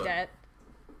me, Cadet.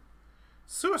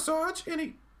 Suicide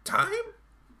any time?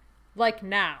 Like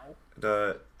now.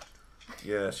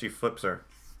 Yeah, she flips her.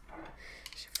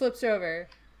 She flips over.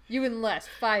 You wouldn't last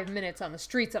 5 minutes on the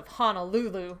streets of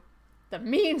Honolulu. The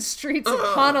mean streets of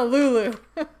Honolulu.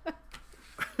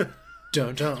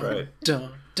 Dun dun, right.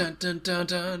 Dun dun dun dun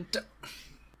dun dun.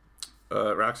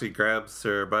 Roxy grabs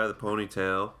her by the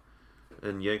ponytail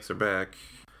and yanks her back.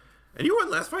 And you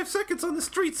wouldn't last 5 seconds on the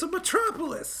streets of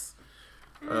Metropolis.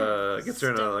 Gets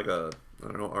her in a I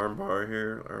don't know, arm bar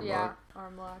here.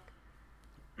 Arm lock.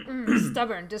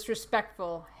 Stubborn,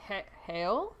 disrespectful.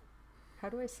 Hail? How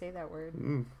do I say that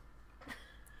word?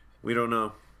 We don't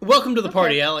know. Welcome to the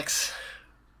party, Alex.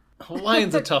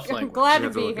 Hawaiian's a tough language. I'm glad to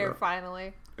be here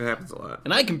finally. It happens a lot.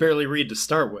 And I can barely read to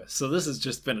start with, so this has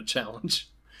just been a challenge.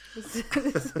 This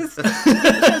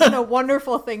isn't a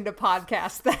wonderful thing to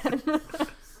podcast then.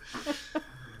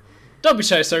 Don't be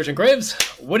shy, Sergeant Graves.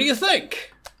 What do you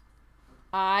think?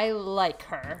 I like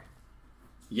her.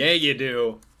 Yeah, you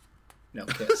do. No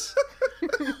kiss.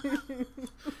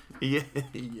 Yeah,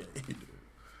 you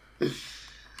do.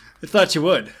 I thought you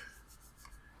would.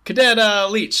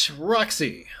 Cadet Leach,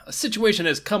 Roxy, a situation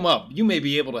has come up you may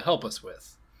be able to help us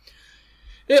with.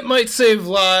 It might save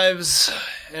lives,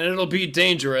 and it'll be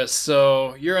dangerous,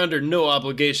 so you're under no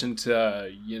obligation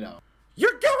to, You're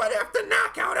going after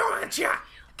knockout, aren't ya?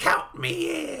 Count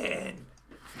me in.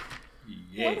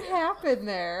 Yeah. What happened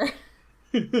there?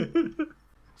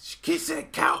 She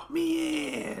said, count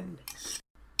me in.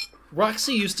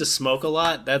 Roxy used to smoke a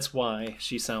lot, that's why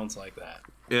she sounds like that.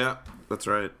 Yeah, that's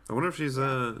right. I wonder if she's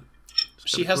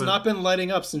She has not been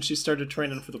lighting up since she started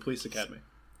training for the police academy.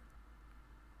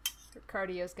 Her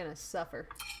cardio's gonna suffer.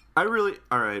 I really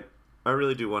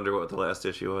do wonder what the last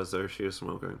issue was there. She was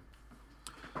smoking.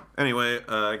 Anyway,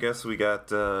 I guess we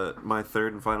got my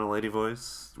third and final lady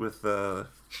voice with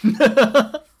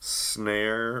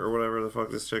Snare or whatever the fuck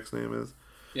this chick's name is.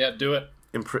 Yeah, do it.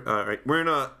 All right, we're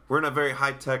in a very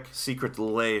high tech secret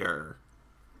lair.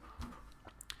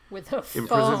 With a phone.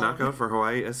 Imprisoned knockout for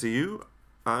Hawaii SCU.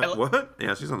 What?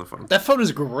 Yeah, she's on the phone. That phone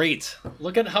is great.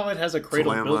 Look at how it has a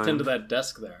cradle built into that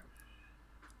desk there.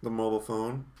 The mobile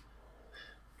phone.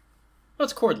 No,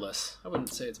 it's cordless. I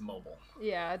wouldn't say it's mobile.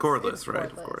 Yeah, it's cordless, right?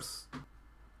 cordless.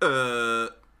 Of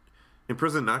course.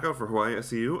 Imprisoned knockout for Hawaii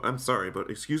SCU. I'm sorry, but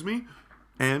excuse me.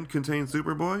 And contains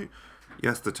Superboy.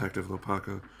 Yes, Detective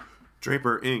Lopaka.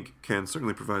 Draper Inc. can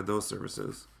certainly provide those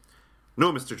services.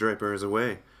 No, Mr. Draper is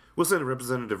away. We'll send a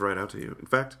representative right out to you. In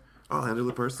fact, I'll handle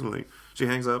it personally. She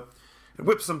hangs up and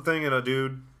whips something at a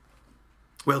dude.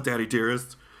 Well, Daddy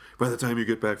dearest, by the time you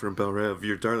get back from Bel Rev,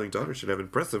 your darling daughter should have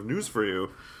impressive news for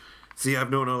you. See, I've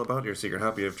known all about your secret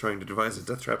hobby of trying to devise a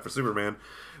death trap for Superman,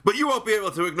 but you won't be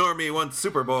able to ignore me once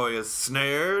Superboy is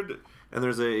snared. And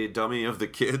there's a dummy of the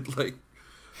kid,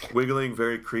 wiggling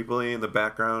very creepily in the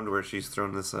background where she's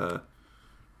thrown this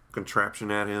contraption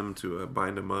at him to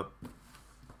bind him up.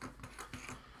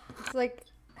 It's like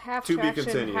half To be traction,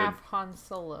 continued. half Han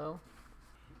Solo.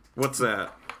 What's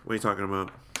that? What are you talking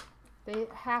about? They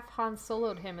half Han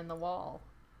Solo'd him in the wall.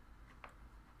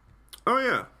 Oh,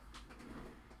 yeah.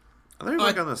 I think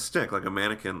he's on the stick, like a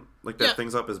mannequin. Like that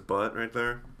thing's up his butt right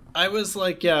there. I was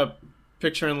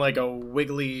picturing a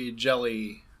wiggly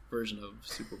jelly version of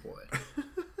Superboy.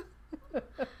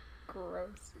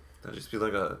 Gross. That'd just be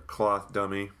like a cloth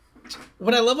dummy.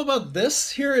 What I love about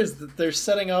this here is that they're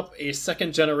setting up a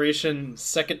second generation,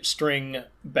 second string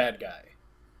bad guy.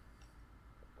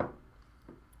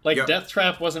 Death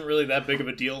Trap wasn't really that big of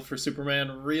a deal for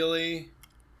Superman, really.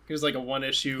 He was a one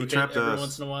issue He hit trapped every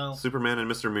once in a while. Superman and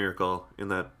Mr. Miracle in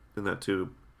that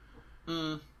tube.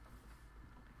 And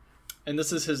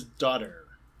this is his daughter.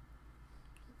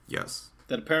 Yes.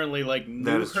 That apparently, like,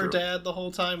 knew her dad the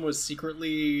whole time, was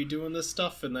secretly doing this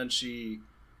stuff, and then she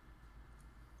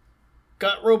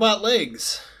got robot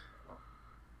legs.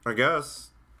 I guess.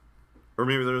 Or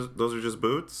maybe those are just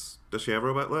boots? Does she have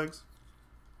robot legs?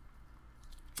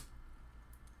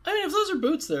 I mean, if those are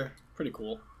boots, they're pretty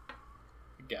cool.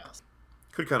 I guess.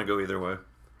 Could kind of go either way.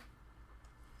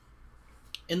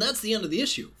 And that's the end of the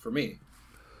issue, for me.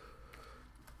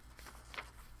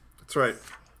 That's right.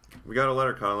 We got a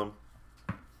letter column.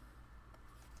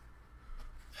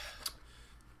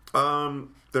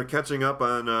 They're catching up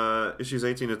on issues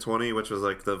 18 to 20, which was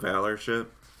like the Valor shit.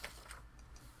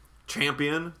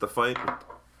 Champion, the fight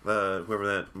with whoever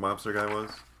that mobster guy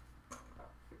was.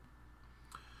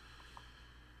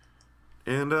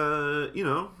 And, you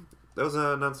know, that was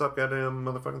a non-stop goddamn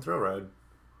motherfucking thrill ride.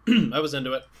 I was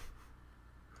into it.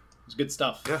 It was good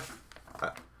stuff. Yeah.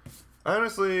 I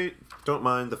honestly don't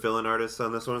mind the fill-in artists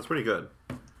on this one. It's pretty good.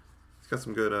 It's got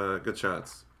some good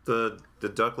shots. The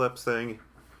duck lips thing,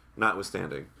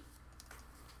 notwithstanding.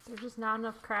 There's just not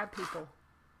enough crab people.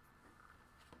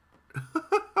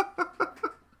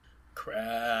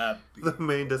 Crab. The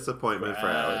main disappointment for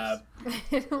Alex.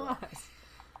 It was.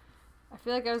 I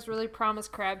feel like I was really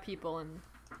promised crab people, and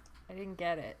I didn't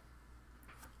get it.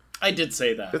 I did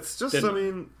say that. It's just, Didn't I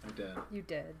mean... I did. You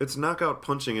did. It's knockout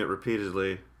punching it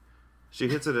repeatedly. She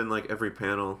hits it in, like, every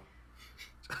panel.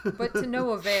 But to no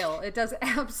avail. It does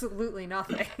absolutely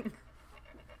nothing.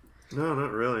 No,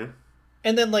 not really.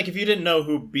 And then, like, if you didn't know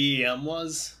who BEM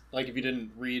was, like, if you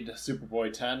didn't read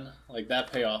Superboy 10, like,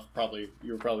 that payoff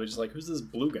you were probably just like, who's this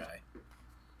blue guy?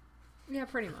 Yeah,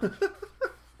 pretty much.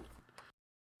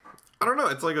 I don't know.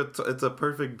 It's like it's a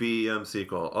perfect BEM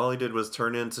sequel. All he did was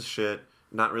turn into shit,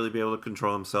 not really be able to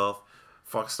control himself,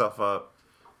 fuck stuff up,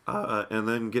 and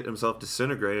then get himself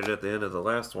disintegrated at the end of the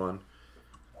last one.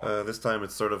 This time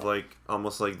it's sort of like,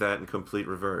 almost like that in complete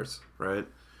reverse, right?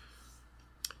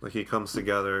 Like he comes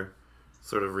together,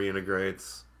 sort of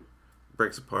reintegrates,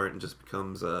 breaks apart, and just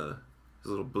becomes his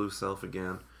little blue self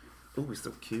again. Ooh, he's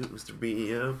so cute, Mr.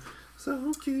 BEM.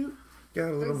 So cute. Got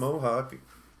a little mohawk.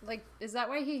 Like, is that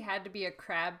why he had to be a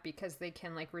crab? Because they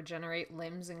can, like, regenerate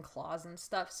limbs and claws and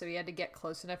stuff, so he had to get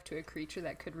close enough to a creature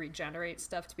that could regenerate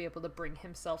stuff to be able to bring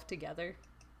himself together?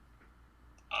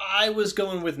 I was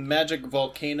going with Magic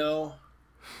Volcano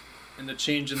and the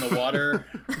change in the water.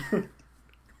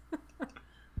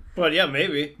 But yeah,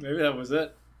 maybe that was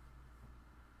it.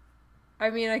 I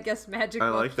mean, I guess Magic I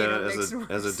like Volcano that makes more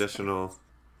as sense. additional.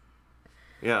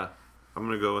 Yeah, I'm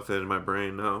gonna go with it in my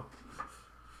brain now.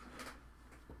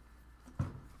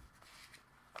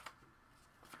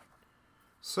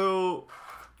 So,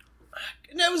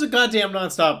 That was a goddamn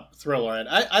nonstop thriller.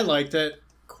 I liked it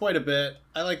quite a bit.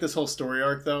 I like this whole story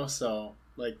arc though, so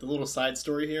like the little side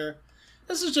story here.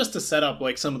 This is just to set up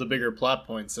like some of the bigger plot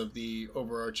points of the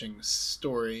overarching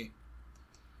story.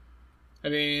 I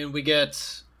mean, we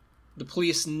get the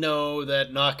police know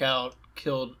that Knockout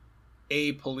killed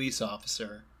a police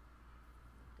officer.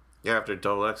 yeah, after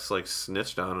Double X like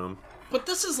snitched on him. But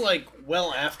this is like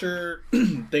well after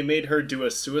they made her do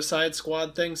a Suicide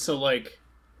Squad thing, so like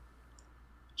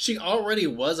she already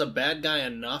was a bad guy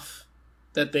enough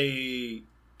that they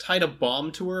tied a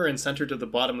bomb to her and sent her to the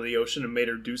bottom of the ocean and made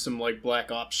her do some like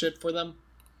black ops shit for them.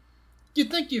 You'd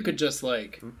think you could just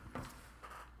like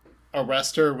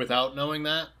arrest her without knowing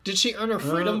that. Did she earn her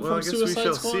freedom from I guess Suicide we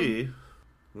shall Squad? see.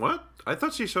 What? I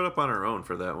thought she showed up on her own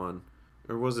for that one,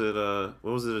 or was it?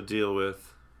 What was it a deal with?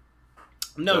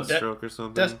 No, Deathstroke or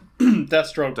something.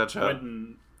 Deathstroke Deadshot? went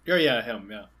and yeah, him,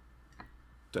 yeah.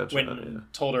 Deadshot, Went and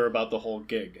told her about the whole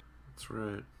gig. That's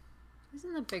right.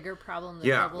 Isn't the bigger problem the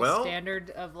Yeah, double well-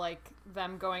 standard of, like,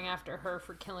 them going after her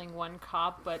for killing one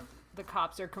cop, but the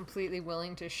cops are completely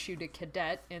willing to shoot a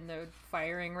cadet in the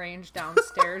firing range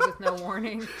downstairs with no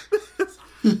warning?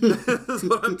 This is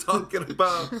what I'm talking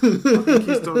about. Fucking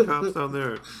Keystone Cops down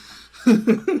there.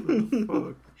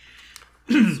 Fuck.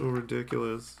 So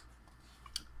ridiculous.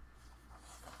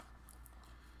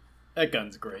 That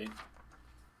gun's great.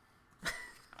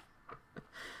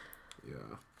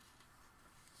 Yeah.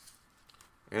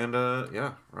 And,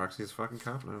 yeah, Roxy's a fucking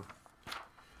cop now.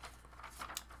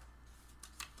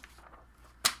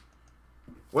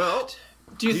 Well,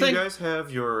 Do you think? you guys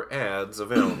have your ads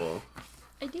available?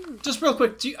 I do. Just real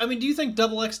quick, do you think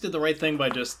Double X did the right thing by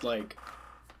just like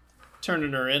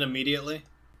turning her in immediately?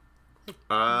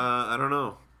 I don't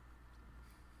know.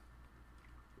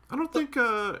 I don't think,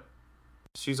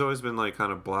 she's always been, like,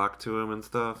 kind of blocked to him and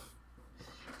stuff.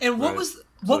 And what Right. was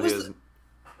So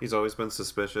he's always been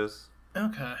suspicious.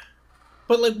 okay?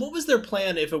 But, like, what was their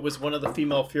plan if it was one of the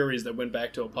female Furies that went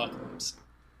back to Apocalypse?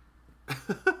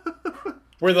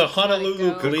 Were the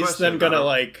Honolulu police then gonna,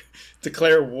 like,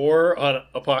 declare war on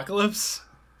Apocalypse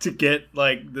to get,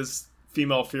 like, this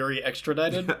female Fury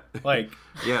extradited? Like...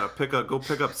 Yeah, go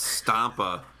pick up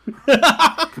Stampa.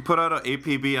 Put out an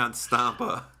APB on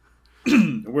Stampa.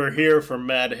 We're here for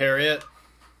Mad Harriet.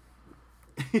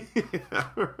 Yeah,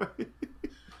 right.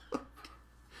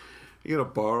 You gotta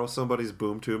borrow somebody's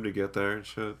boom tube to get there and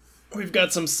shit. We've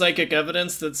got some psychic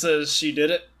evidence that says she did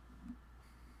it.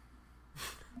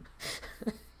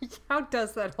 How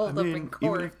does that hold up in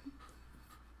court?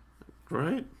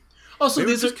 Right? Also,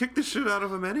 these just kick the shit out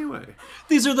of him anyway.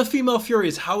 These are the female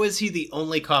Furies. How is he the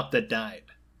only cop that died?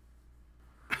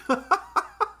 The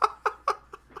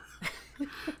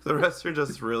rest are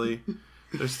just really...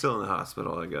 They're still in the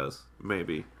hospital, I guess.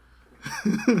 Maybe.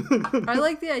 I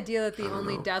like the idea that the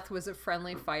only death was a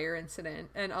friendly fire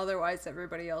incident, and otherwise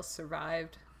everybody else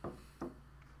survived.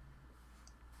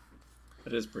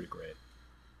 That is pretty great.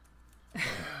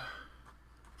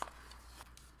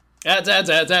 Ads.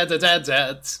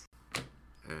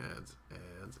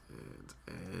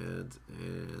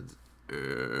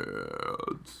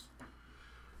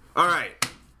 All right.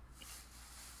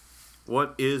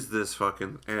 What is this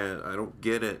fucking ad? I don't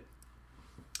get it.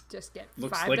 Just get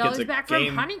Looks $5 like it's a back game.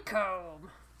 from Honeycomb.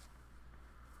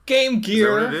 Game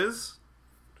Gear. Is that what it is?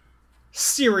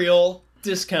 Serial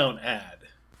discount ad.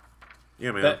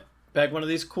 Yeah, man. Bag one of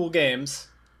these cool games.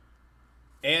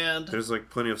 And There's like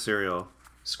plenty of cereal.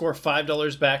 score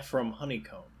 $5 back from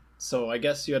Honeycomb. So I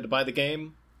guess you had to buy the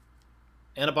game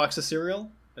and a box of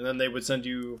cereal, and then they would send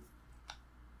you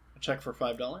a check for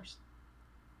 $5.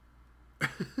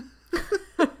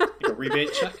 Like a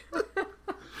rebate check.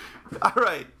 All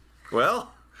right.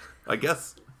 Well, I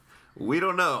guess we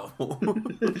don't know.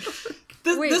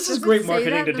 This is great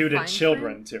marketing to do to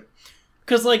children, too.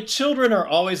 Because, like, children are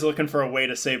always looking for a way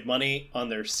to save money on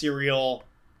their cereal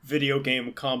video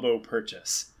game combo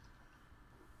purchase.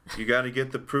 You got to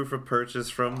get the proof of purchase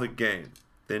from the game.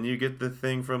 Then you get the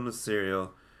thing from the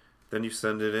cereal. Then you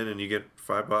send it in and you get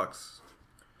 $5.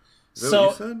 Is that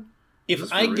what you said?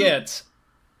 If I get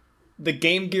the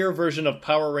Game Gear version of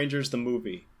Power Rangers the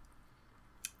movie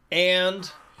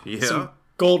and some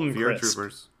Golden VR Crisp,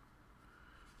 Troopers.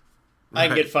 I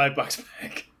can get $5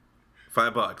 back.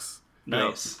 $5.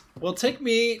 Nice. Yep. Well, take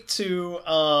me to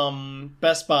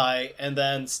Best Buy and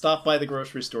then stop by the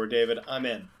grocery store, David. I'm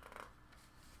in.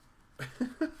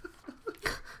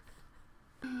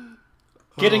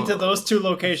 Getting to those two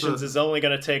locations is only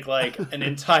going to take like an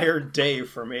entire day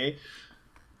for me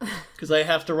because I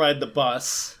have to ride the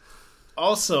bus.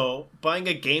 Also, buying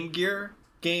a Game Gear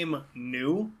game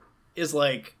new is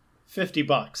like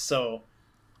 $50. So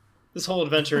this whole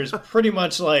adventure is pretty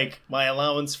much like my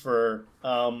allowance for,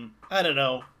 I don't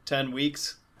know, 10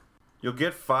 weeks. You'll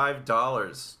get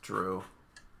 $5, Drew.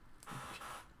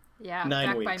 Yeah, 9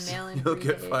 back weeks. by mail-in. You'll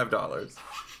get $5.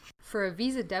 For a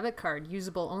Visa debit card,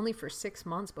 usable only for 6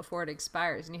 months before it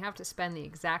expires, and you have to spend the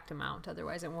exact amount,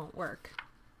 otherwise it won't work.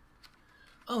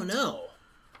 Oh, no.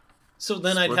 So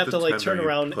then I'd have to, like, turn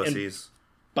around and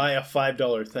buy a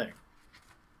 $5 thing.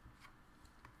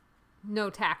 No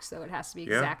tax, though. It has to be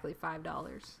exactly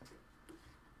 $5.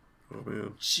 Oh,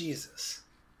 man. Jesus.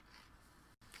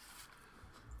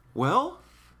 Well,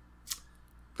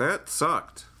 that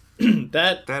sucked.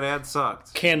 That ad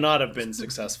sucked. Cannot have been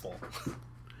successful.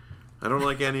 I don't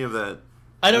like any of that.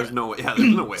 I don't. There's no way. Yeah,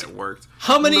 there's no way it worked.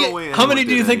 How many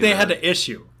do you think they had to to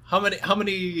issue? How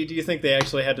many do you think they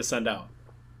actually had to send out?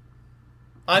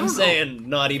 I'm saying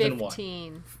not even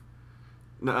 15.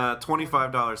 one.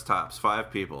 $25 tops.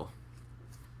 5 people.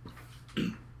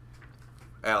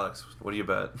 Alex, what do you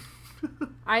bet?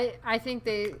 I think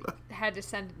they had to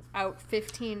send out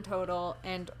 15 total,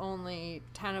 and only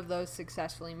 10 of those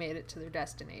successfully made it to their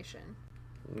destination.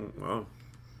 Wow.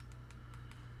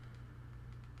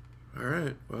 All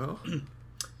right, well.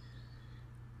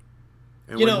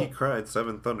 And when he cried,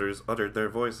 7 thunders uttered their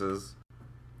voices.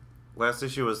 Last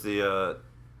issue was the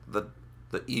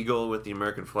eagle with the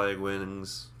American flag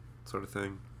wings sort of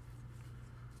thing.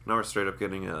 Now we're straight up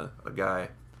getting a guy.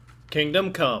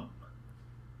 Kingdom Come,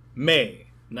 May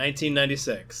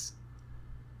 1996.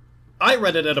 I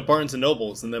read it at a Barnes &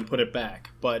 Noble's and then put it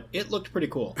back, but it looked pretty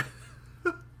cool.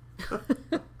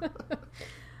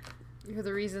 You're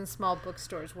the reason small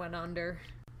bookstores went under.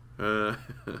 I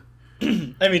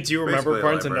mean, do you remember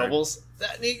Barnes & Noble's?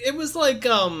 It was like,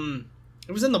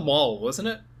 it was in the mall, wasn't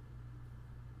it?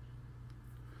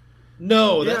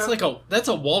 No, that's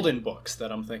a Walden Books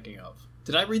that I'm thinking of.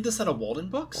 Did I read this at a Walden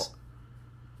Books?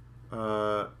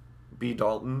 B.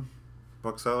 Dalton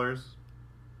Booksellers.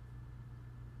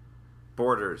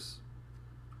 Borders.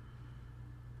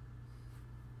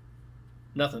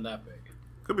 Nothing that big.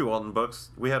 Could be Walden Books.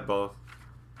 We had both.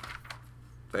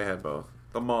 They had both.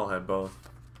 The mall had both.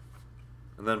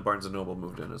 And then Barnes & Noble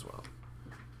moved in as well.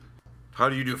 How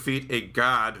do you defeat a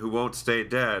god who won't stay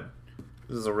dead?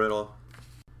 This is a riddle.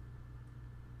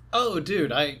 Oh,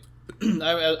 dude, I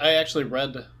actually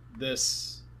read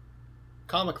this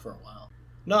comic for a while.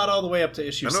 Not all the way up to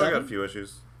issue 7. I got a few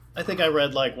issues. I think I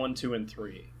read like 1, 2, and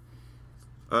 3.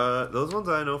 Those ones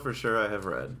I know for sure I have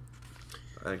read.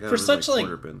 I got For such like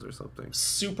quarter bins or something.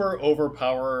 Super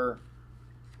overpowerful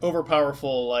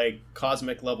like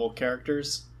cosmic level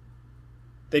characters.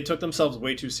 They took themselves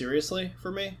way too seriously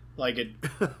for me. Like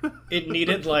it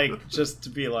needed like just to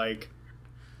be like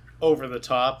over the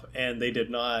top, and they did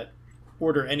not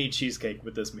order any cheesecake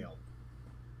with this meal.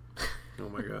 Oh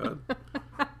my god.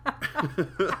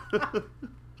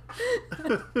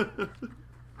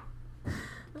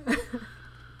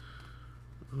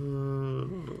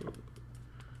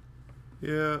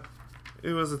 Yeah,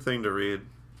 it was a thing to read.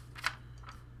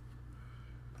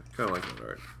 Kind of like that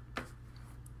art.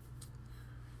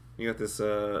 You got this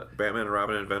Batman and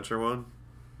Robin adventure one.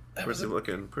 Pretty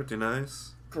looking pretty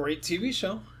nice. Great TV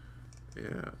show.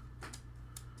 Yeah.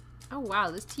 Oh wow,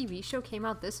 this TV show came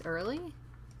out this early?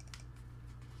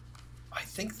 I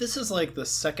think this is like the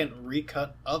second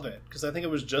recut of it, because I think it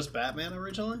was just Batman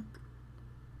originally.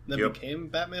 Then became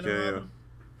Batman and Robin.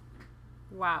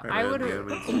 Wow, I would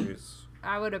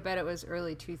have bet it was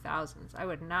early 2000s. I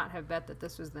would not have bet that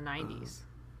this was the 90s.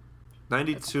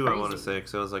 92, I want to say,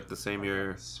 because it was like the same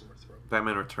year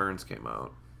Batman Returns came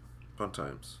out. Fun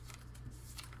times.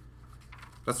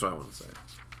 That's what I want to say.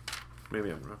 Maybe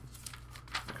I'm wrong.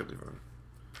 I could be wrong.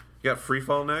 You got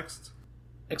Freefall next?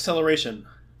 Acceleration,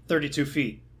 32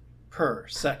 feet per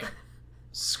second.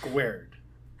 Squared.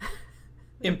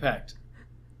 Impact.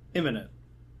 Imminent.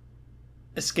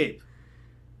 Escape.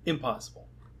 Impossible.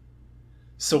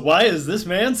 So why is this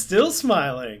man still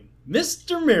smiling?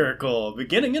 Mr. Miracle,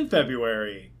 beginning in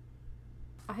February.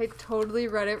 I totally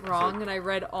read it wrong, and I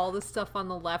read all the stuff on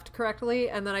the left correctly,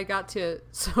 and then I got to,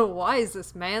 so why is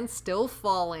this man still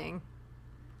falling?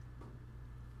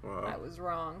 Wow. That was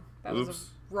wrong. That was a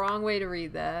wrong way to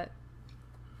read that.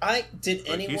 Did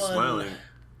anyone... He's smiling.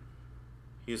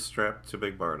 He's strapped to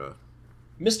Big Barda.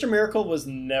 Mr. Miracle was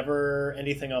never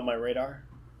anything on my radar.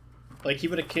 Like, he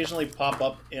would occasionally pop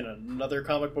up in another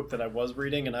comic book that I was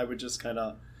reading, and I would just kind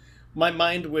of... My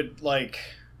mind would, like...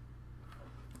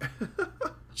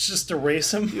 just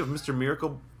erase him. You have Mr.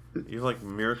 Miracle... You have, like,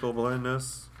 miracle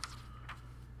blindness.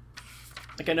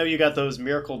 Like, I know you got those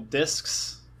miracle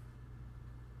discs.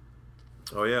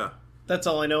 Oh, yeah. That's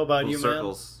all I know about you,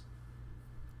 circles.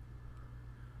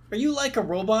 Man. Are you like a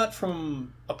robot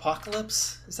from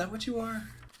Apocalypse? Is that what you are?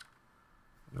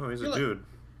 No, he's a dude.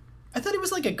 I thought he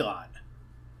was like a god.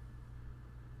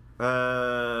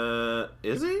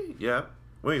 Is he? Yeah.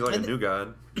 Well, he's like a new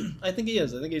god. I think he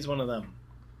is. I think he's one of them.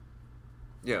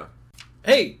 Yeah.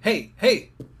 Hey!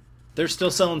 They're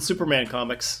still selling Superman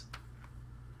comics.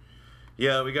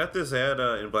 Yeah, we got this ad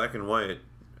in black and white,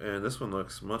 and this one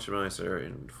looks much nicer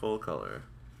in full color.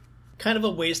 Kind of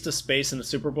a waste of space in a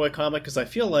Superboy comic, because I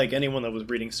feel like anyone that was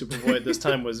reading Superboy at this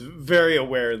time was very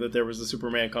aware that there was a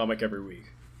Superman comic every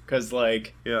week. Because,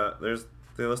 like... Yeah,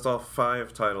 they list all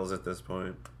 5 titles at this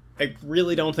point. I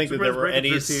really don't think that there were any...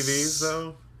 TVs,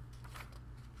 though?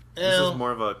 This is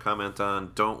more of a comment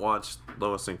on don't watch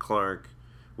Lois and Clark,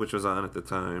 which was on at the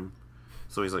time.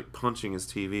 So he's, like, punching his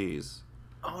TVs.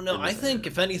 Oh, no, I think,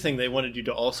 if anything, they wanted you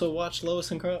to also watch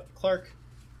Lois and Clark.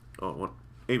 Oh, well,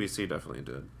 ABC definitely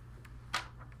did.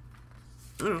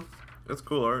 That's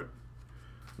cool art.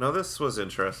 Now, this was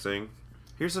interesting.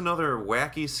 Here's another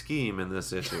wacky scheme in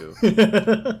this issue.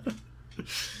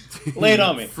 Lay it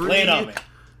on me.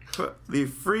 The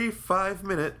free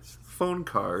 5-minute phone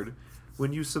card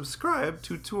when you subscribe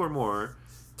to 2 or more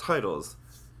titles.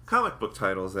 Comic book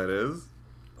titles, that is.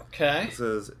 Okay. It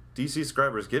says, DC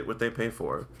subscribers get what they pay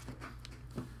for.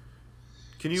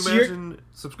 Can you imagine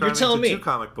subscribing to 2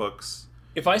 comic books?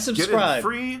 If I subscribe...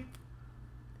 free...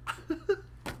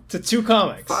 to 2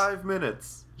 comics. 5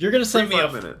 minutes. You're going to send me a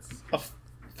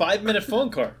 5-minute phone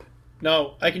card.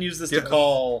 No, I can use this to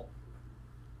call...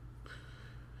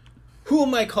 Who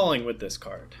am I calling with this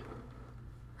card?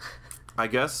 I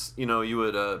guess, you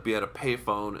would be at a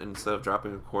payphone, and instead of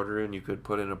dropping a quarter in, you could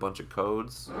put in a bunch of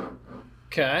codes.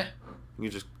 Okay. You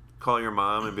just call your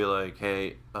mom and be like,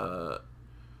 hey, I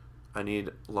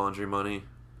need laundry money,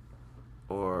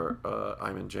 or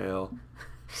I'm in jail.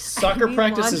 Soccer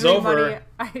practice is over. Money.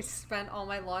 I spent all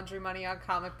my laundry money on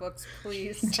comic books.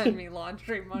 Please send me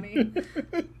laundry money.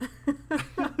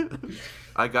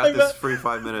 I got this free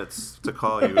 5 minutes to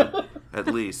call you, at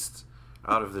least,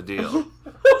 out of the deal.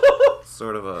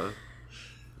 Sort of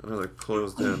another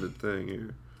closed-ended thing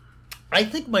here. I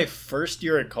think my first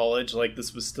year at college, like,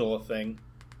 this was still a thing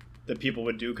that people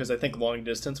would do, because I think long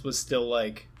distance was still,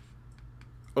 like...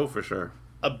 Oh, for sure.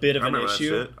 A bit of an issue.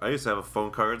 That shit. I used to have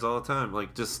phone cards all the time,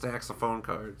 like, just stacks of phone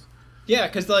cards. Yeah,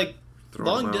 because, like,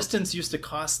 long distance used to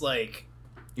cost, like...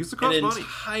 Used to cost an money.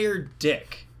 Entire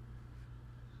dick.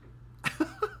 It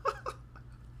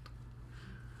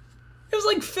was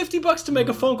like $50 to make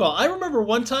a phone call. I remember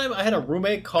one time I had a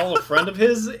roommate call a friend of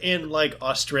his in, like,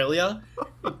 Australia.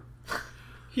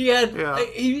 He had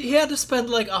he had to spend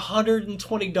like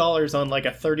 $120 on like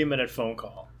a 30-minute phone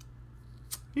call.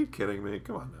 You kidding me?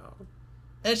 Come on now.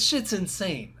 That shit's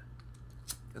insane.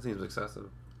 That seems excessive.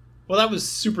 Well, that was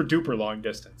super duper long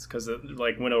distance because it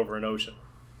like went over an ocean.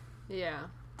 Yeah.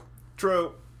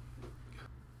 True.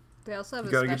 They also have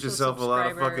you gotta get yourself a lot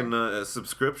of fucking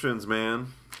subscriptions, man.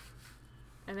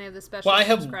 And they have the special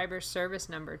subscriber service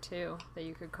number too that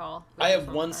you could call. I have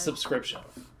one subscription.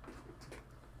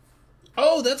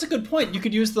 Oh, that's a good point. You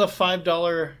could use the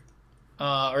 $5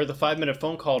 or the 5-minute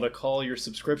phone call to call your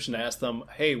subscription to ask them,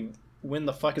 hey, when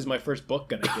the fuck is my first book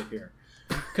gonna get here?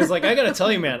 Because, like, I gotta tell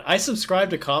you, man, I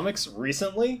subscribed to comics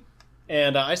recently,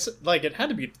 and it had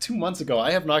to be 2 months ago.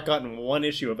 I have not gotten one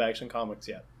issue of Action Comics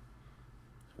yet.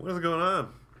 What is going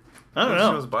on? I don't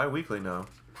know. It shows bi-weekly now.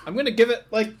 I'm gonna give it,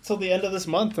 like, till the end of this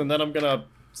month, and then I'm gonna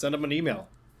send them an email.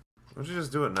 Why don't you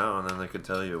just do it now, and then they can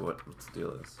tell you what the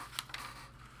deal is?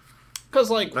 Because,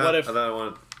 like, what if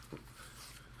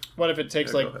it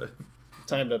takes,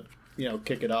 time to,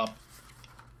 kick it up?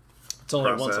 It's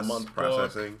only once a month.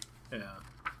 Processing. Yeah.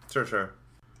 Sure.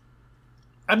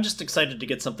 I'm just excited to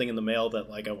get something in the mail that,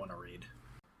 like, I want to read.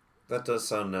 That does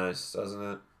sound nice, doesn't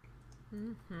it?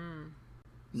 Mm-hmm.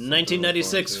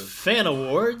 1996 Fan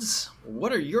Awards.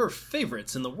 What are your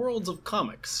favorites in the worlds of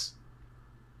comics?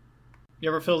 You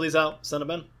ever fill these out,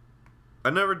 Cinnabon? I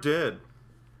never did.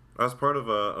 I was part of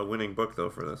a winning book, though,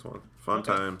 for this one. Fun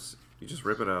times. You just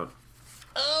rip it out.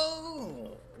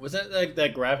 Oh! Was that like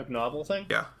that graphic novel thing?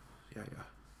 Yeah.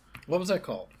 What was that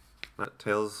called?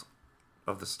 Tales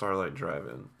of the Starlight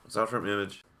Drive-In. It's out from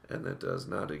Image, and it does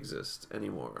not exist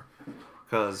anymore.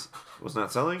 Because it was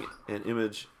not selling, and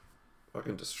Image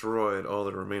fucking destroyed all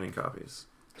the remaining copies.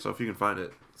 So if you can find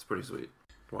it, it's pretty sweet.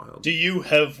 Wild. Do you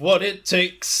have what it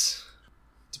takes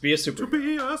to be a superhero? To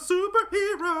be a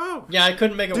superhero! Yeah, I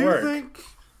couldn't make it work. Think?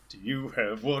 Do you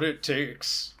have what it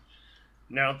takes?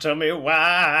 Now tell me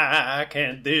why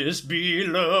can't this be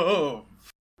love?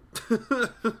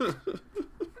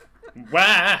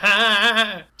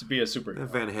 Why? To be a superhero.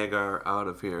 Van Hagar out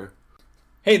of here.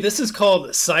 Hey, this is called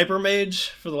Cybermage.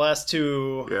 For the last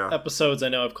 2 episodes, I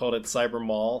know I've called it Cyber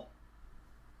Mall.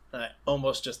 I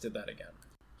almost just did that again.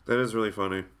 That is really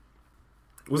funny.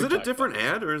 Was it a different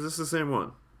ad, or is this the same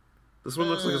one? This one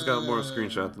looks like it's got more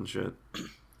screenshot than shit. I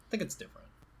think it's different.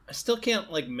 I still can't,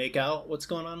 make out what's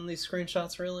going on in these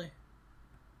screenshots, really.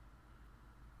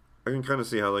 I can kind of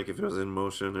see how, if it was in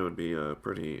motion, it would be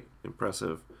pretty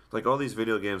impressive. Like, all these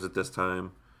video games at this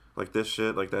time, like this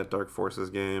shit, like that Dark Forces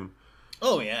game.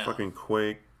 Oh, yeah. Fucking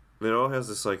Quake. It all has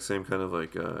this, same kind of,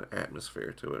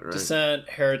 atmosphere to it, right? Descent,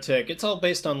 Heretic. It's all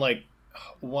based on,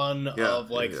 one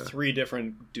of, 3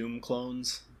 different Doom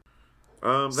clones.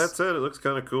 That said, it looks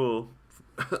kind of cool.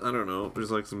 I don't know. There's,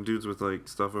 some dudes with,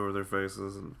 stuff over their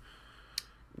faces and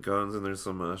guns, and there's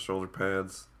some shoulder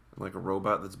pads. Like a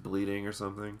robot that's bleeding or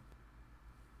something.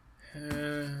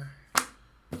 You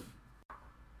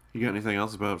got anything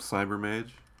else about Cybermage?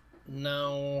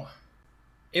 No.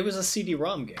 It was a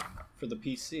CD-ROM game for the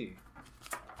PC.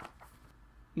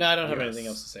 No, I don't have anything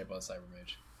else to say about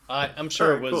Cybermage. I'm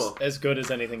sure it was as good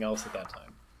as anything else at that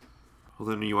time. Well,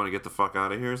 then you want to get the fuck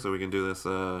out of here so we can do this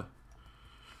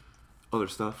other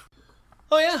stuff?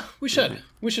 Oh, yeah, we should. Mm-hmm.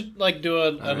 We should, do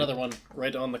another one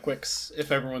right on the quicks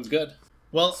if everyone's good.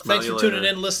 Well, thanks for tuning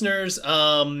in, listeners.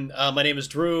 My name is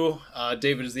Drew.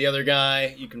 David is the other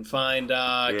guy. You can find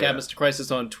Cat Mr.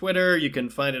 Crisis on Twitter. You can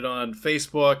find it on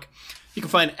Facebook. You can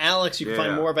find Alex. You can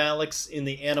find more of Alex in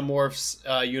the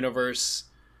Animorphs universe.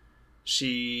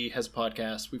 She has a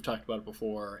podcast. We've talked about it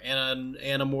before. And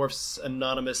Animorphs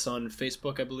Anonymous on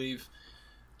Facebook, I believe.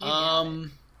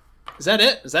 Is that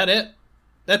it?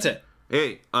 That's it.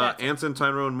 Hey, Anson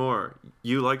Tyrone Moore,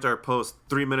 you liked our post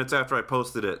 3 minutes after I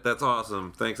posted it. That's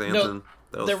awesome. Thanks, Anson.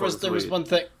 No, there was one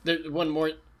thing. One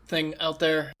more thing out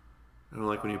there. I don't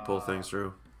like when you pull things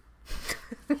through.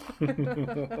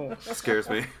 Scares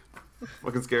me.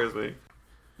 Fucking scares me.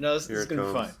 No, this is gonna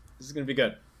be fine. This is gonna be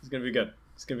good. It's gonna be good.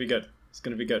 It's gonna be good. It's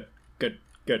gonna be good. Good.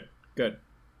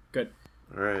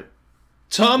 All right.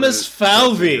 Thomas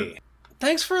Falvey.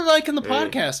 Thanks for liking the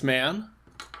podcast, man.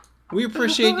 We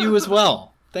appreciate you as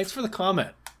well. Thanks for the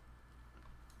comment.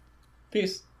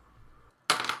 Peace.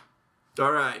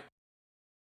 All right.